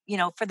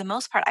 for the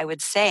most part, I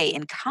would say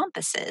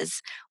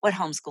encompasses what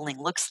homeschooling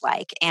looks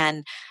like.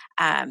 And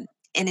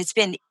it's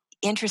been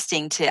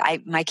interesting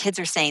my kids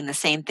are saying the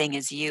same thing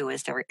as you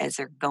as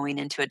they're going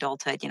into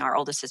adulthood. Our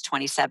oldest is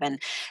 27.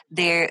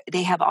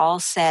 They have all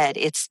said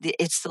it's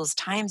those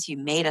times you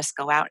made us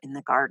go out in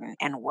the garden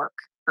and work.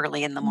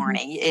 early in the Mhm.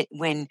 morning.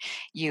 When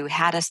you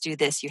had us do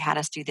this, you had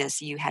us do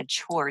this, you had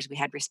chores, we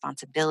had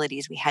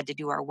responsibilities, we had to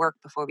do our work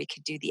before we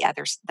could do the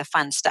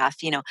fun stuff.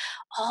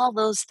 All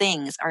those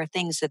things are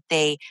things that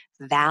they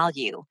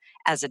value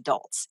as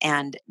adults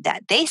and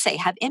that they say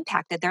have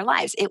impacted their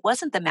lives. It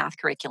wasn't the math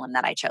curriculum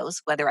that I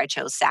chose, whether I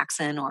chose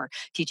Saxon or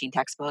teaching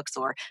textbooks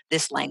or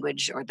this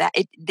language or that.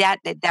 That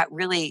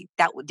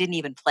didn't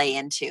even play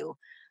into,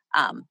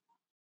 um,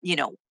 you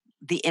know,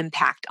 the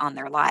impact on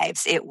their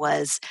lives. It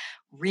was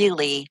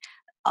really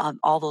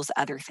all those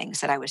other things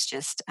that I was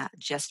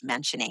just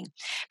mentioning.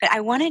 But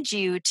I wanted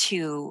you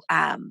to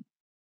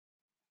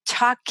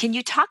talk. Can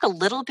you talk a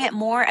little bit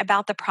more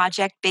about the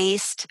project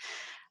based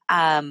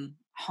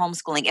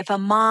homeschooling? If a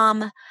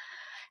mom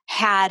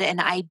had an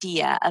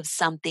idea of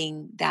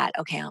something that,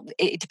 okay,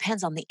 it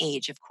depends on the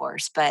age, of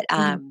course, but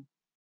Mhm.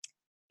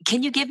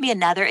 can you give me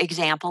another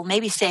example?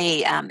 Maybe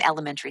say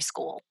elementary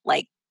school,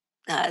 like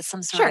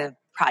some sort Sure. of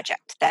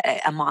project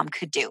that a mom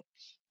could do.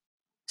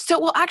 So,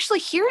 well, actually,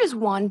 here is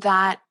one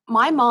that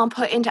my mom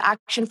put into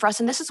action for us,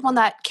 and this is one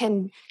that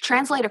can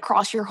translate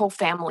across your whole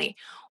family.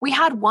 We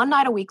had one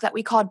night a week that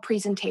we called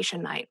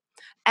presentation night.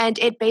 And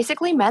it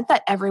basically meant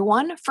that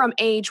everyone from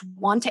age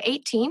 1 to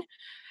 18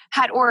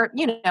 had, or,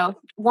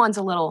 one's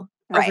a little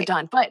Right.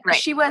 overdone, but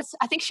Right.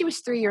 I think she was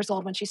 3 years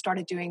old when she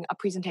started doing a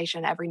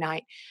presentation every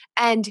night.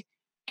 And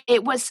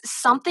it was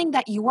something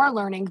that you are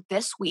learning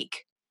this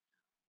week.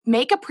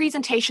 Make a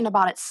presentation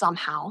about it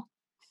somehow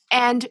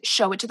and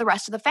show it to the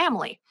rest of the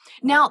family.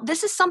 Now,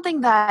 this is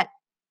something that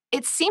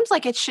it seems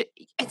like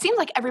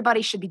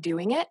everybody should be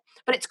doing it,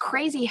 but it's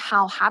crazy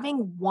how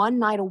having one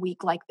night a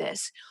week like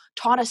this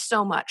taught us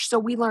so much. So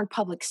we learned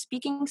public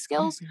speaking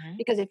skills Mhm.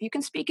 because if you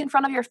can speak in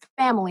front of your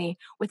family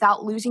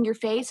without losing your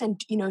face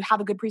and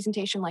have a good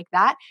presentation like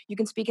that, you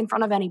can speak in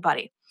front of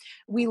anybody.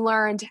 We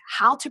learned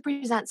how to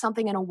present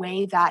something in a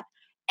way that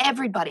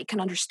everybody can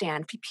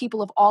understand,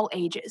 people of all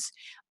ages.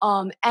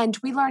 And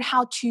we learned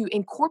how to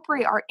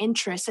incorporate our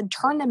interests and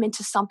turn them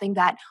into something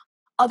that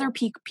other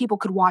people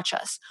could watch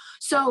us.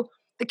 So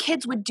the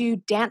kids would do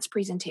dance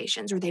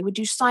presentations, or they would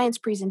do science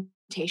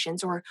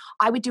presentations, or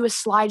I would do a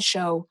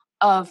slideshow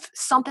of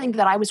something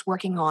that I was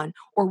working on,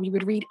 or we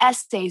would read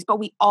essays, but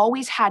we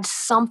always had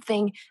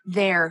something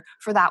there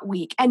for that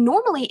week. And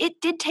normally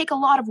it did take a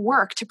lot of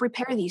work to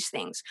prepare these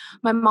things.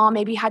 My mom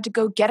maybe had to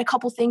go get a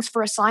couple things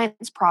for a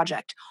science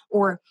project,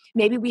 or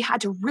maybe we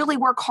had to really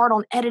work hard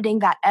on editing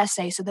that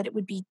essay so that it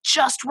would be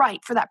just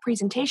right for that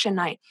presentation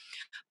night.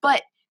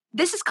 But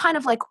this is kind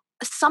of like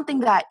something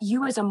that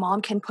you as a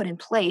mom can put in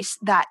place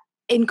that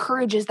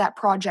encourages that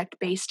project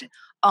based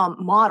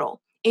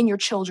model in your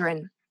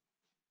children,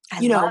 I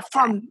love that.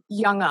 from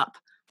young up.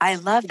 I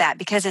love Yeah. that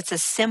because it's a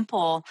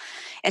simple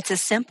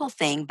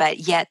thing, but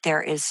yet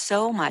there is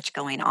so much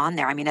going on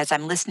there. I mean, as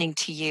I'm listening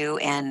to you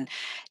and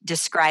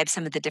describe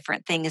some of the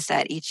different things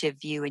that each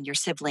of you and your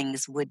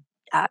siblings would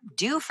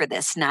do for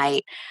this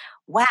night,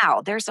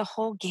 wow, there's a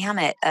whole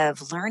gamut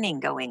of learning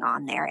going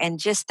on there. And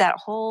just that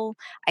whole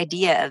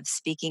idea of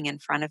speaking in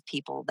front of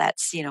people,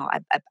 that's,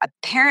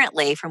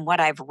 apparently from what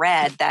I've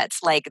read,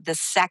 that's like the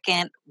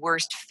second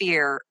worst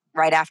fear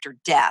right after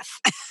death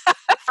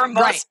for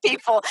Right. most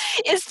people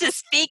is to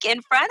speak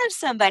in front of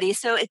somebody.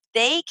 So if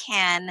they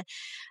can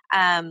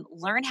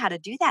learn how to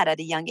do that at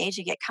a young age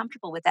and get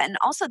comfortable with that. And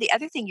also, the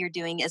other thing you're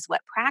doing is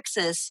what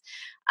Praxis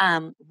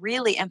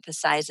really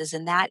emphasizes,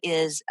 and that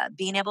is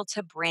being able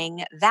to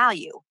bring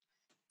value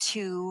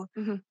to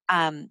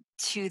Mhm.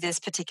 to this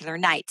particular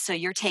night. So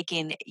you're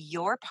taking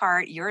your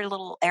part, your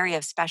little area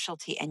of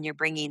specialty, and you're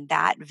bringing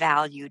that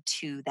value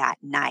to that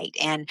night.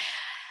 And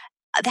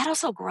that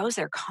also grows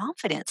their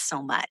confidence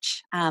so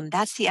much.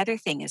 That's the other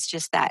thing, is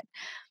just that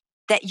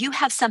you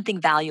have something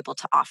valuable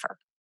to offer.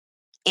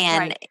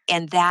 And Right.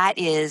 and that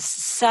is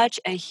such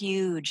a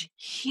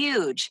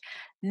huge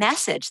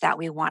message that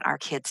we want our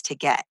kids to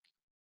get.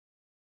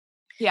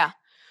 Yeah.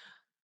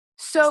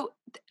 So,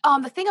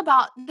 the thing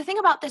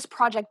about this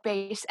project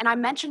base, and I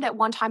mentioned it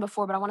one time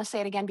before, but I want to say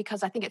it again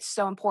because I think it's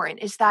so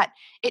important, is that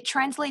it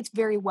translates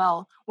very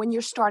well when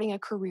you're starting a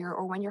career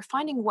or when you're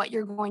finding what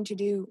you're going to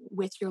do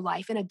with your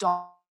life in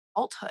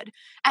adulthood.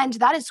 And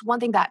that is one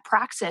thing that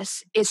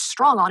Praxis is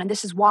strong on, and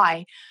this is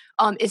why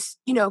is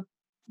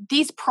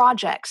these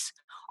projects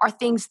are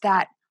things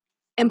that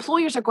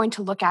employers are going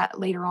to look at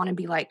later on and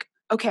be like,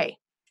 okay,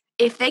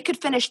 if they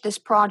could finish this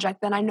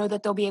project, then I know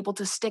that they'll be able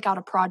to stick out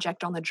a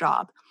project on the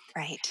job.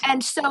 Right.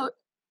 And so,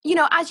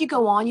 as you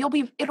go on,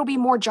 it'll be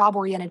more job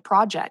oriented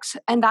projects.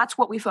 And that's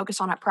what we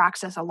focus on at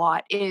Praxis a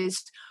lot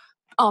is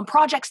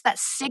projects that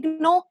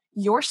signal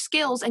your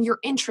skills and your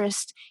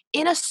interest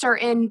in a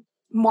certain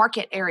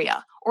market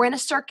area or in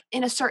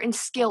a certain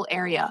skill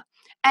area.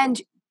 And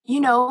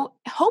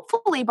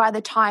hopefully by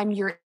the time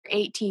you're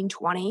 18,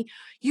 20,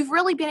 you've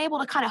really been able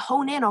to kind of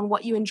hone in on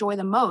what you enjoy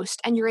the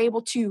most, and you're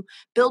able to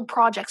build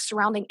projects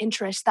surrounding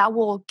interests that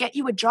will get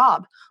you a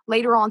job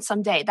later on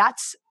someday.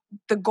 That's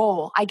the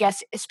goal, I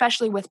guess,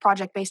 especially with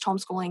project based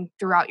homeschooling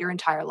throughout your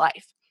entire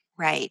life.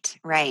 Right.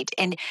 Right.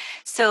 And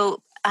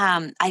so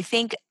I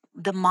think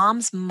the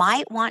moms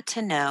might want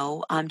to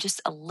know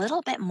just a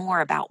little bit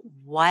more about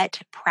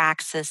what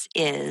Praxis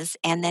is,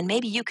 and then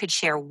maybe you could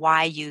share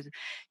why you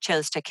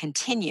chose to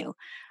continue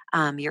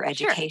your Sure.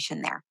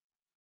 education there.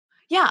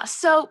 Yeah.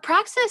 So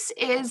Praxis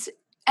is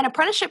an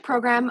apprenticeship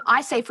program,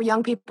 I say, for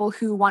young people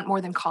who want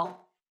more than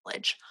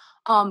college.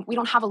 We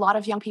don't have a lot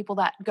of young people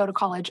that go to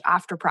college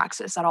after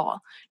Praxis at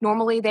all.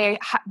 Normally, they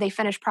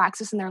finish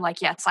Praxis and they're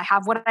like, "Yes, I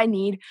have what I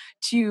need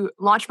to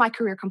launch my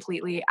career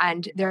completely,"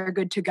 and they're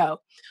good to go.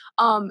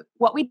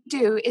 What we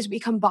do is we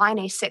combine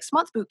a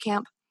 6-month boot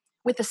camp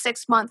with a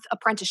 6-month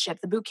apprenticeship.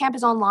 The boot camp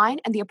is online,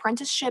 and the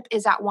apprenticeship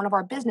is at one of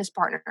our business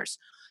partners.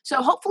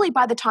 So hopefully,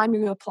 by the time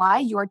you apply,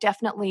 you are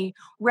definitely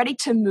ready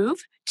to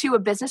move to a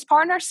business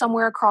partner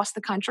somewhere across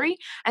the country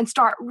and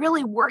start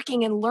really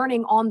working and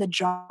learning on the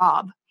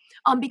job.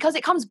 Because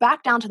it comes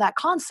back down to that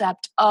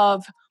concept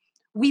of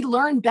we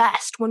learn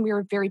best when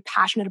we're very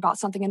passionate about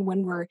something and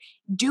when we're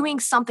doing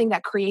something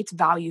that creates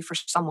value for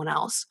someone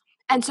else.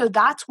 And so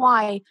that's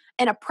why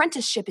an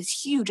apprenticeship is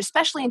huge,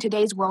 especially in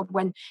today's world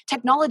when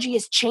technology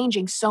is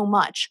changing so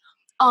much.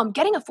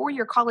 Getting a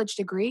 4-year college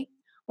degree,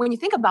 when you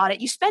think about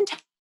it, you spend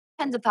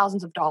tens of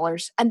thousands of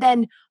dollars. And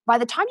then by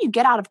the time you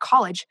get out of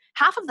college,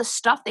 half of the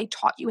stuff they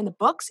taught you in the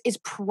books is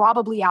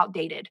probably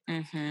outdated.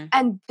 Hmm.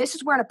 And this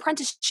is where an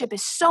apprenticeship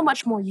is so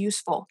much more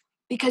useful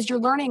because you're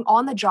learning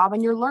on the job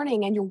and you're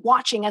learning and you're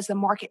watching as the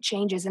market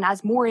changes and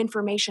as more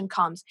information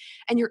comes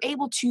and you're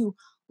able to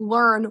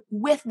learn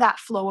with that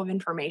flow of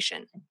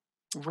information.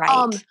 Right.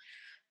 Um,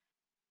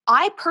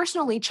 I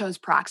personally chose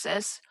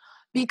Praxis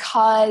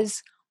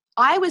because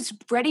I was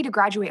ready to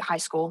graduate high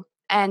school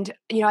and,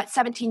 at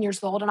 17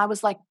 years old, and I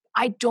was like,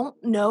 I don't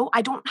know.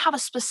 I don't have a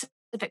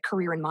specific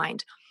career in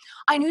mind.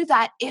 I knew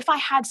that if I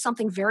had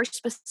something very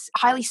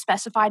highly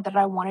specified that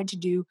I wanted to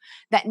do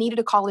that needed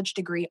a college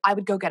degree, I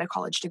would go get a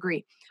college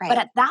degree. But Right.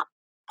 at that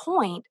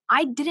point,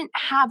 I didn't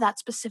have that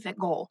specific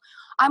goal.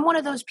 I'm one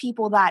of those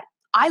people that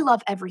I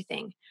love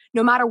everything.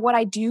 No matter what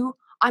I do,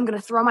 I'm going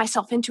to throw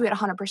myself into it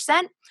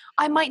 100%.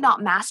 I might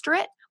not master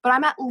it, but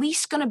I'm at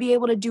least going to be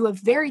able to do a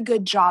very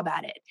good job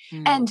at it.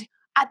 Mm. And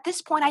at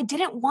this point, I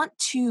didn't want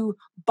to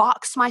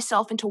box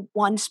myself into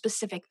one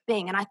specific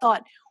thing. And I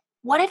thought,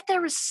 what if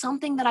there was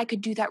something that I could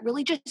do that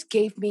really just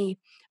gave me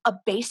a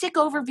basic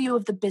overview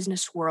of the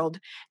business world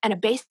and a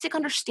basic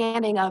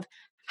understanding of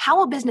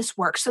how a business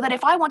works so that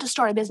if I want to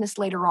start a business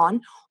later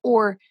on,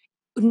 or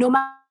no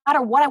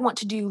matter what I want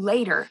to do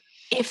later,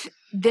 if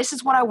this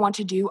is what I want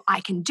to do,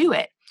 I can do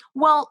it.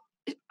 Well,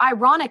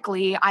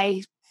 ironically,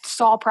 I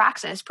saw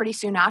Praxis pretty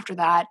soon after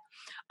that.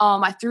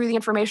 I threw the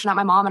information at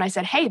my mom and I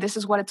said, "Hey, this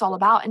is what it's all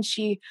about." And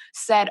she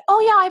said, "Oh,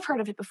 yeah, I've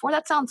heard of it before.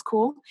 That sounds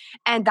cool."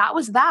 And that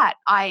was that.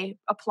 I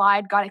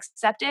applied, got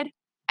accepted,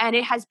 and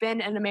it has been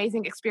an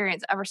amazing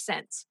experience ever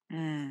since.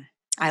 Mm.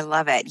 I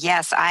love it.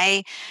 Yes,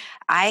 I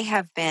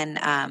have been,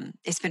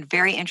 it's been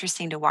very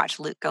interesting to watch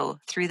Luke go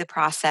through the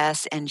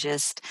process and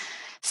just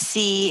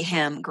see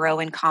him grow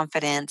in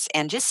confidence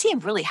and just see him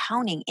really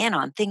honing in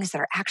on things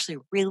that are actually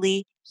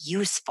really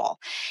useful.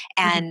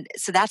 Mhm. And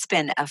so that's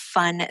been a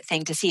fun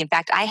thing to see. In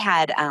fact, I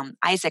had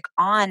Isaac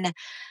on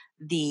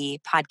the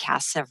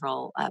podcast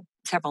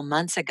several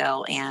months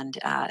ago, and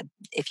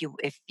if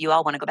you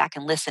all want to go back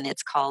and listen,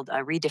 it's called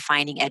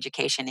Redefining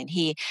Education, and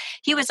he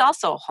was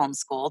also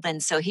homeschooled,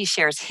 and so he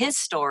shares his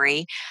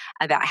story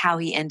about how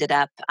he ended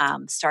up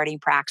starting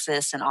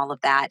Praxis and all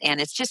of that,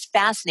 and it's just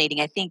fascinating.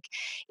 I think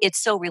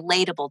it's so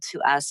relatable to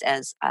us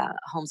as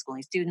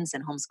homeschooling students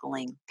and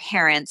homeschooling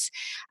parents.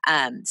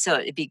 So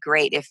it'd be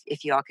great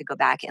if you all could go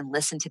back and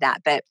listen to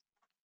that, but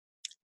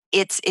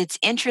it's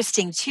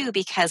interesting too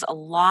because a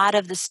lot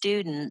of the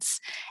students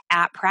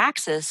at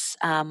Praxis,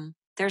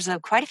 there's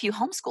quite a few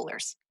homeschoolers.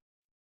 Is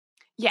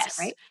that Yes.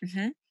 right?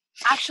 Hmm.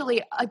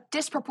 Actually, a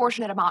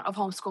disproportionate amount of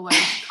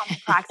homeschoolers come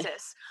to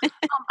Praxis.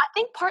 I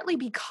think partly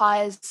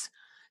because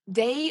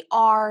they're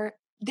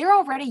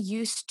already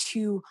used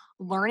to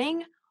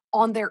learning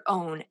on their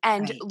own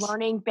and Right.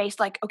 learning based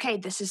like, okay,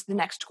 this is the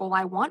next goal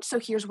I want, so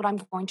here's what I'm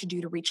going to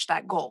do to reach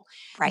that goal.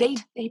 They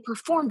Right. they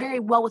perform very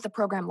well with a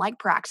program like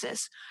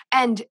Praxis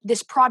and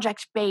this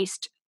project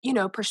based,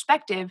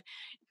 perspective.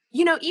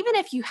 Even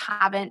if you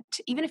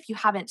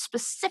haven't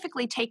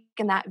specifically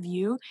taken that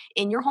view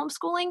in your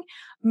homeschooling,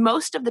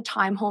 most of the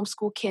time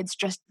homeschool kids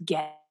just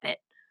get it.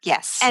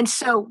 Yes. And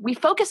so we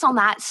focus on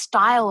that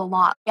style a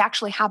lot. We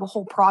actually have a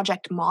whole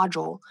project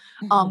module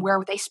Hmm.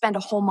 where they spend a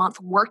whole month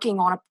working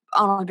on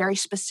a very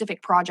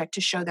specific project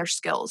to show their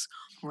skills.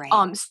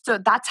 Right. So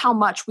that's how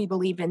much we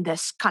believe in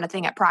this kind of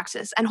thing at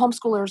Praxis. And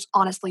homeschoolers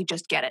honestly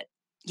just get it.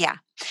 Yeah.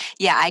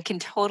 Yeah, I can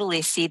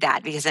totally see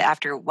that because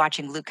after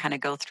watching Luke kind of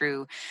go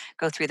through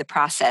the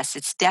process,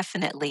 it's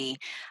definitely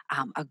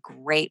a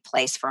great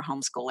place for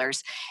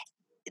homeschoolers.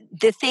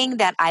 The thing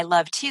that I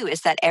love too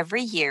is that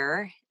every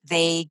year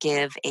they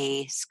give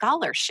a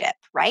scholarship,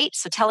 right?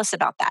 So tell us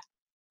about that.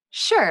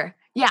 Sure.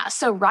 Yeah.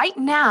 So right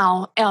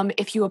now,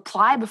 if you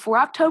apply before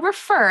October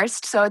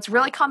 1st, so it's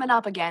really coming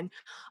up again.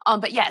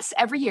 But yes,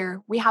 every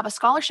year we have a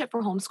scholarship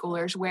for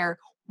homeschoolers where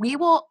we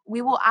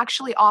will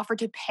actually offer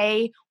to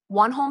pay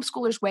One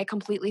Homeschooler's Way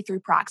completely through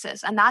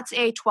Praxis, and that's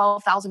a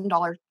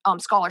 $12,000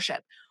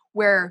 scholarship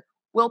where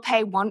we'll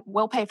pay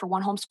for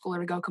one homeschooler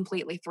to go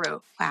completely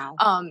through. Wow.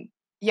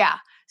 Yeah.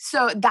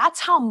 So that's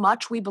how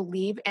much we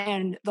believe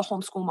in the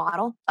homeschool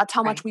model. That's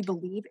how much Right. we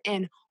believe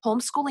in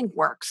homeschooling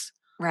works.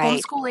 Right.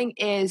 Homeschooling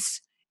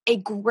is a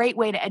great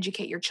way to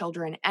educate your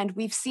children. And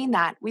we've seen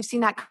that. We've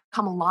seen that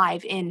come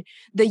alive in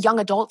the young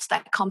adults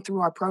that come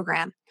through our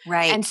program.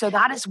 Right. And so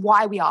that is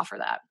why we offer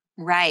that.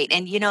 Right.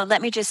 And,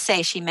 let me just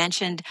say, she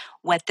mentioned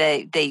what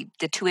the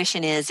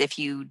tuition is if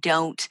you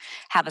don't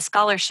have a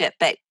scholarship,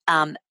 but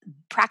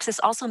Praxis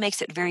also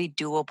makes it very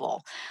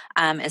doable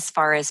as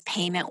far as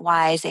payment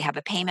wise. They have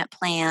a payment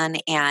plan,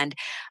 and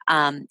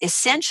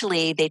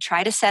essentially they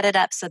try to set it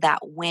up so that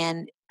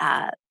when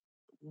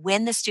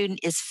the student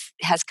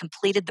has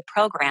completed the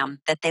program,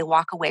 that they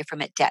walk away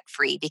from it debt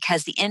free,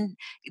 because I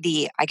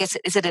guess,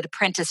 is it an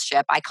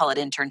apprenticeship? I call it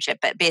internship,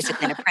 but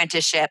basically an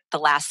apprenticeship, the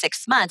last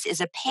 6 months is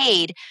a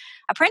paid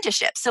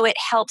apprenticeship. So it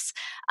helps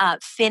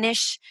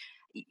finish.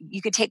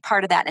 You could take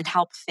part of that and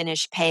help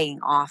finish paying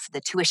off the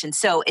tuition.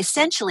 So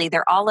essentially,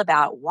 they're all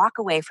about walk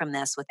away from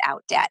this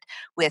without debt,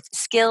 with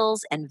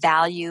skills and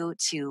value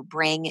to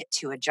bring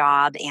to a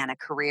job and a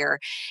career,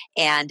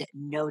 and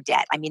no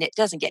debt. I mean, it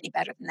doesn't get any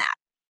better than that.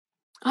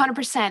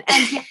 100%.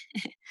 And at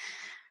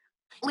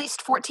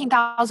least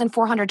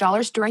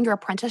 $14,400 during your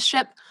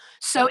apprenticeship.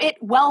 So it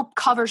well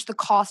covers the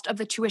cost of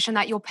the tuition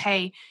that you'll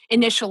pay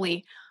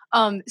initially.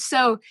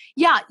 So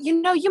yeah,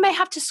 you may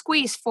have to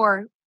squeeze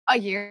for a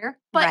year,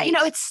 but Right.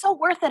 it's so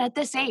worth it at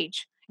this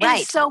age. It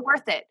Right. is so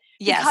worth it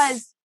Yes.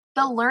 because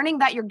the learning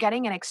that you're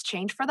getting in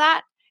exchange for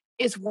that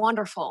is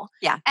wonderful.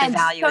 Yeah, the And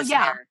value so is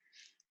yeah, there.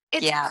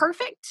 it's Yeah.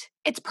 perfect.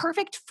 It's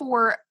perfect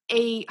for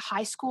a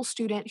high school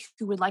student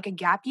who would like a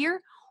gap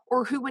year,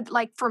 or who would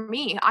like, for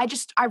me, I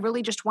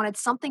really just wanted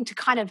something to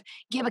kind of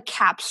give a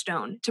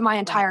capstone to my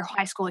entire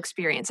high school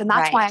experience. And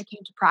that's why I Right.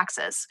 came to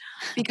Praxis,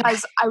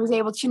 because I was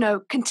able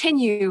to,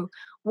 continue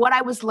what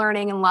I was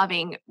learning and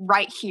loving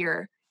right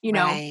here.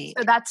 Right.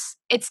 So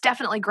it's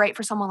definitely great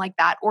for someone like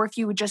that. Or if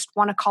you would just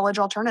want a college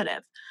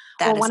alternative, or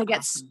That is want to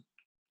awesome.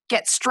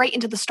 get straight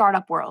into the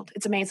startup world.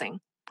 It's amazing.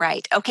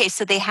 Right. Okay,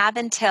 so they have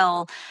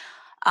until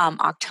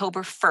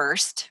October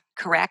 1st,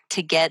 correct,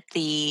 to get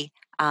the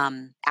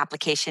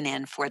application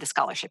in for the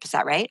scholarship. Is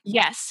that right?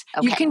 Yes.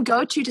 You Okay. can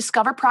go to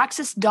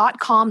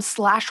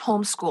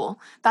discoverpraxis.com/homeschool.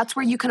 That's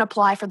where you can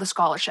apply for the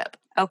scholarship.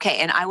 Okay,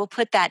 and I will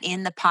put that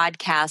in the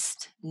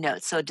podcast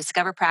notes. So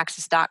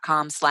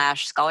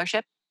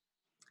discoverpraxis.com/scholarship.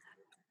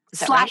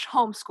 Is that right?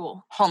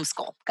 /homeschool.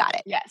 Homeschool. Got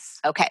it.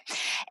 Yes. Okay.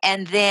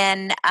 And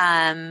then,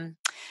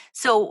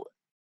 so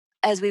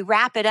as we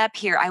wrap it up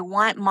here, I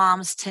want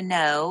moms to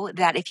know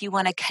that if you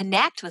want to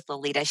connect with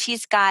Lolita,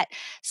 she's got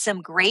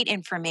some great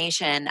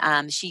information.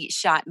 She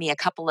shot me a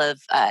couple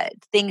of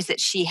things that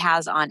she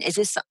has on.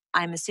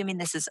 I'm assuming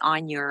this is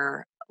on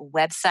your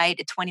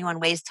website, 21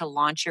 Ways to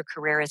Launch Your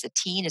Career as a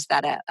Teen. Is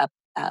that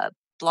a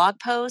blog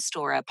post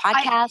or a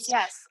podcast?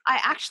 Yes. I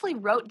actually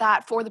wrote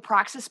that for the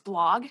Praxis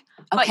blog.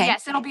 But Okay.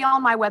 yes, it'll be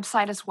on my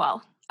website as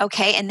well.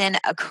 Okay, and then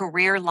a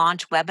career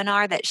launch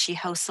webinar that she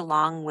hosts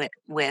along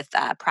with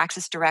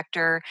Praxis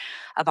Director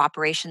of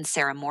Operations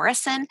Sarah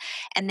Morrison,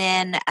 and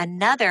then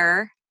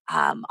another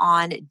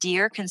on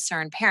Dear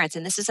Concerned Parents.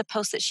 And this is a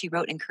post that she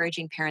wrote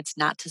encouraging parents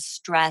not to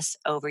stress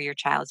over your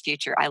child's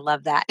future. I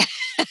love that.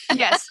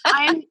 Yes,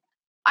 I'm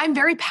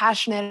very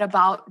passionate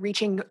about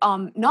reaching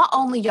not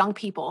only young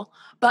people,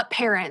 but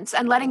parents,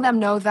 and letting them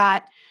know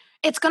that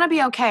it's going to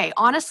be okay.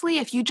 Honestly,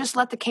 if you just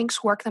let the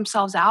kinks work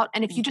themselves out,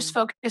 and if you just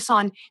focus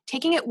on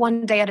taking it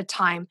one day at a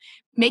time,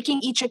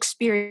 making each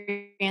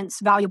experience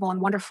valuable and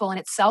wonderful in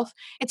itself,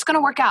 it's going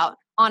to work out,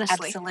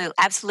 honestly.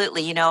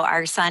 Absolutely.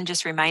 Our son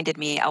just reminded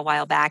me a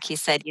while back. He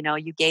said,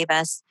 you gave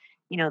us,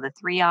 the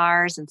 3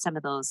 R's and some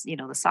of those,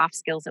 the soft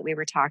skills that we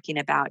were talking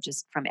about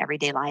just from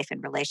everyday life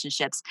and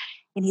relationships.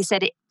 And he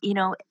said,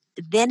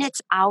 then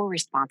it's our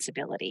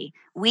responsibility.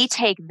 We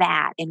take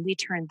that and we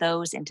turn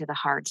those into the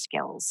hard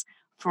skills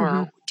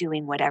for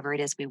doing whatever it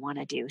is we want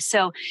to do.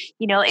 So,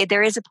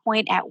 there is a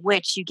point at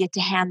which you get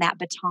to hand that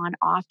baton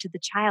off to the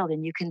child,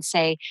 and you can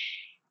say,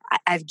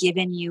 I've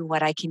given you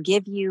what I can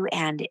give you.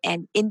 And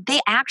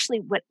they actually,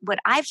 what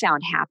I've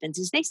found happens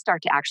is they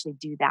start to actually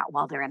do that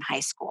while they're in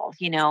high school.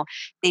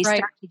 They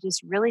start to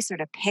just really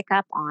sort of pick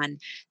up on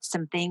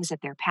some things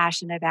that they're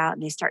passionate about.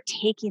 And they start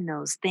taking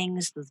those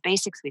things, those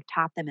basics we've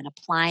taught them, and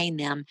applying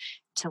them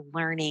to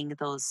learning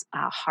those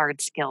hard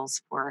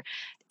skills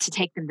to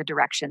take them the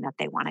direction that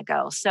they want to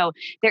go. So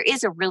there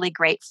is a really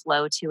great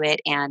flow to it.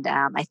 And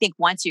I think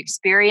once you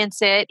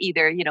experience it,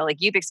 either,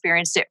 like you've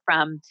experienced it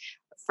from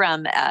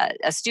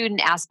a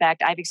student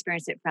aspect, I've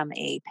experienced it from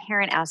a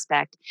parent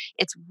aspect.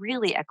 It's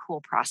really a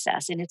cool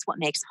process, and it's what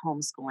makes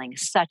homeschooling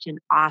such an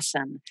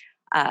awesome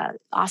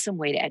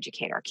way to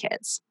educate our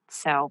kids.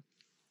 So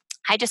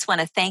I just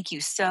want to thank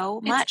you so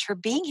much for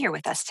being here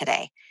with us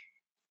today.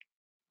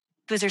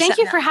 Thank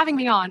you for having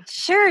me on.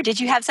 Sure.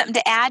 Did you have something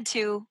to add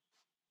to?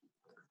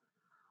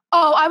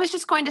 Oh, I was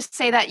just going to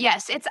say that,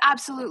 yes, it's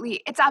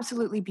absolutely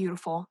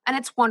beautiful, and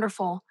it's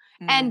wonderful.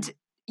 And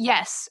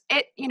yes,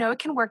 it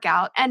can work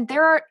out. And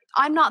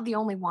I'm not the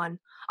only one.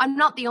 I'm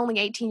not the only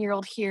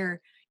 18-year-old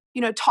here,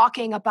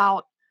 talking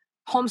about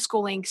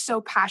homeschooling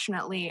so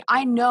passionately.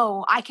 I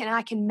know I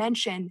can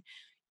mention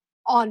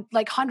on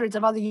like hundreds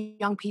of other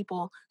young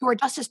people who are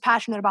just as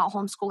passionate about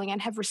homeschooling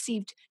and have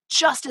received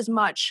just as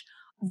much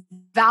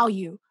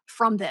value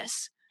from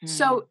this. Mm.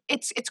 So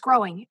it's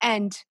growing,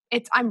 and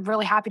I'm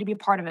really happy to be a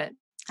part of it.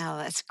 Oh,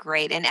 that's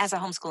great. And as a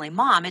homeschooling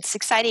mom, it's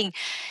exciting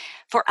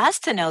for us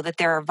to know that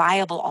there are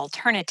viable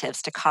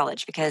alternatives to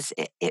college because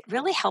it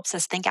really helps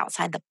us think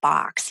outside the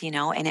box, and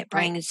it Right.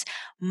 brings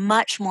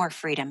much more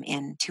freedom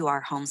into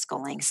our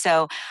homeschooling.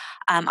 So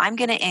I'm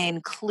going to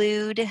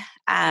include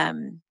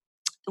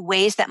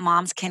ways that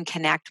moms can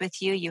connect with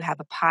you. You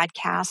have a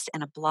podcast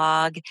and a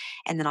blog,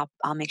 and then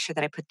I'll make sure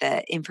that I put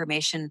the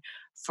information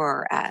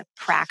for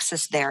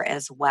Praxis there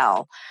as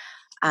well.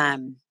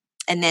 Um,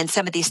 and then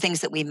some of these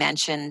things that we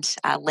mentioned,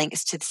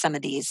 links to some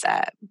of these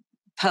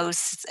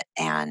posts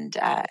and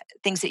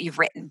things that you've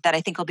written that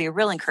I think will be a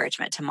real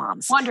encouragement to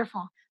moms.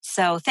 Wonderful.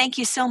 So thank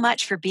you so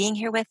much for being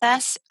here with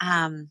us.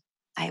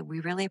 We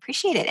really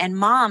appreciate it. And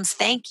moms,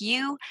 thank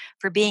you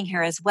for being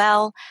here as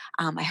well.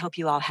 I hope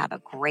you all have a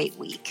great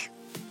week.